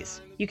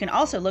archyfantasies. You can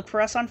also look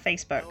for us on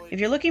Facebook. If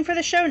you're looking for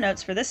the show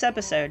notes for this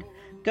episode,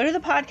 go to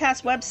the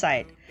podcast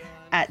website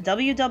at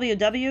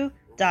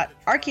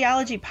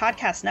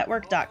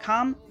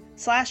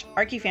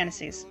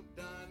www.archaeologypodcastnetwork.com/archyfantasies.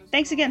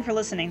 Thanks again for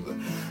listening.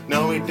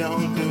 No, we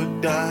don't do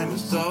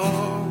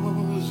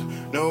dinosaurs.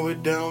 No, we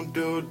don't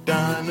do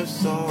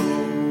dinosaurs.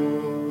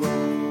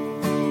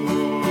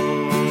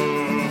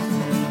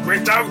 We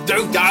don't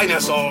do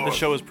dinosaurs. The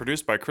show is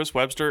produced by Chris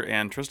Webster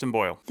and Tristan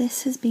Boyle.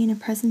 This has been a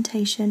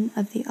presentation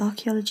of the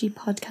Archaeology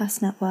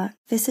Podcast Network.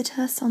 Visit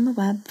us on the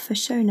web for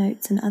show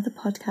notes and other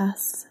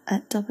podcasts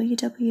at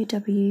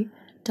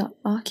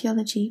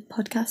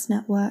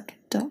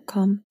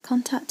www.archaeologypodcastnetwork.com.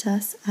 Contact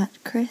us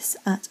at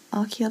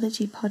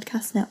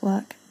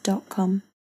chris@archaeologypodcastnetwork.com.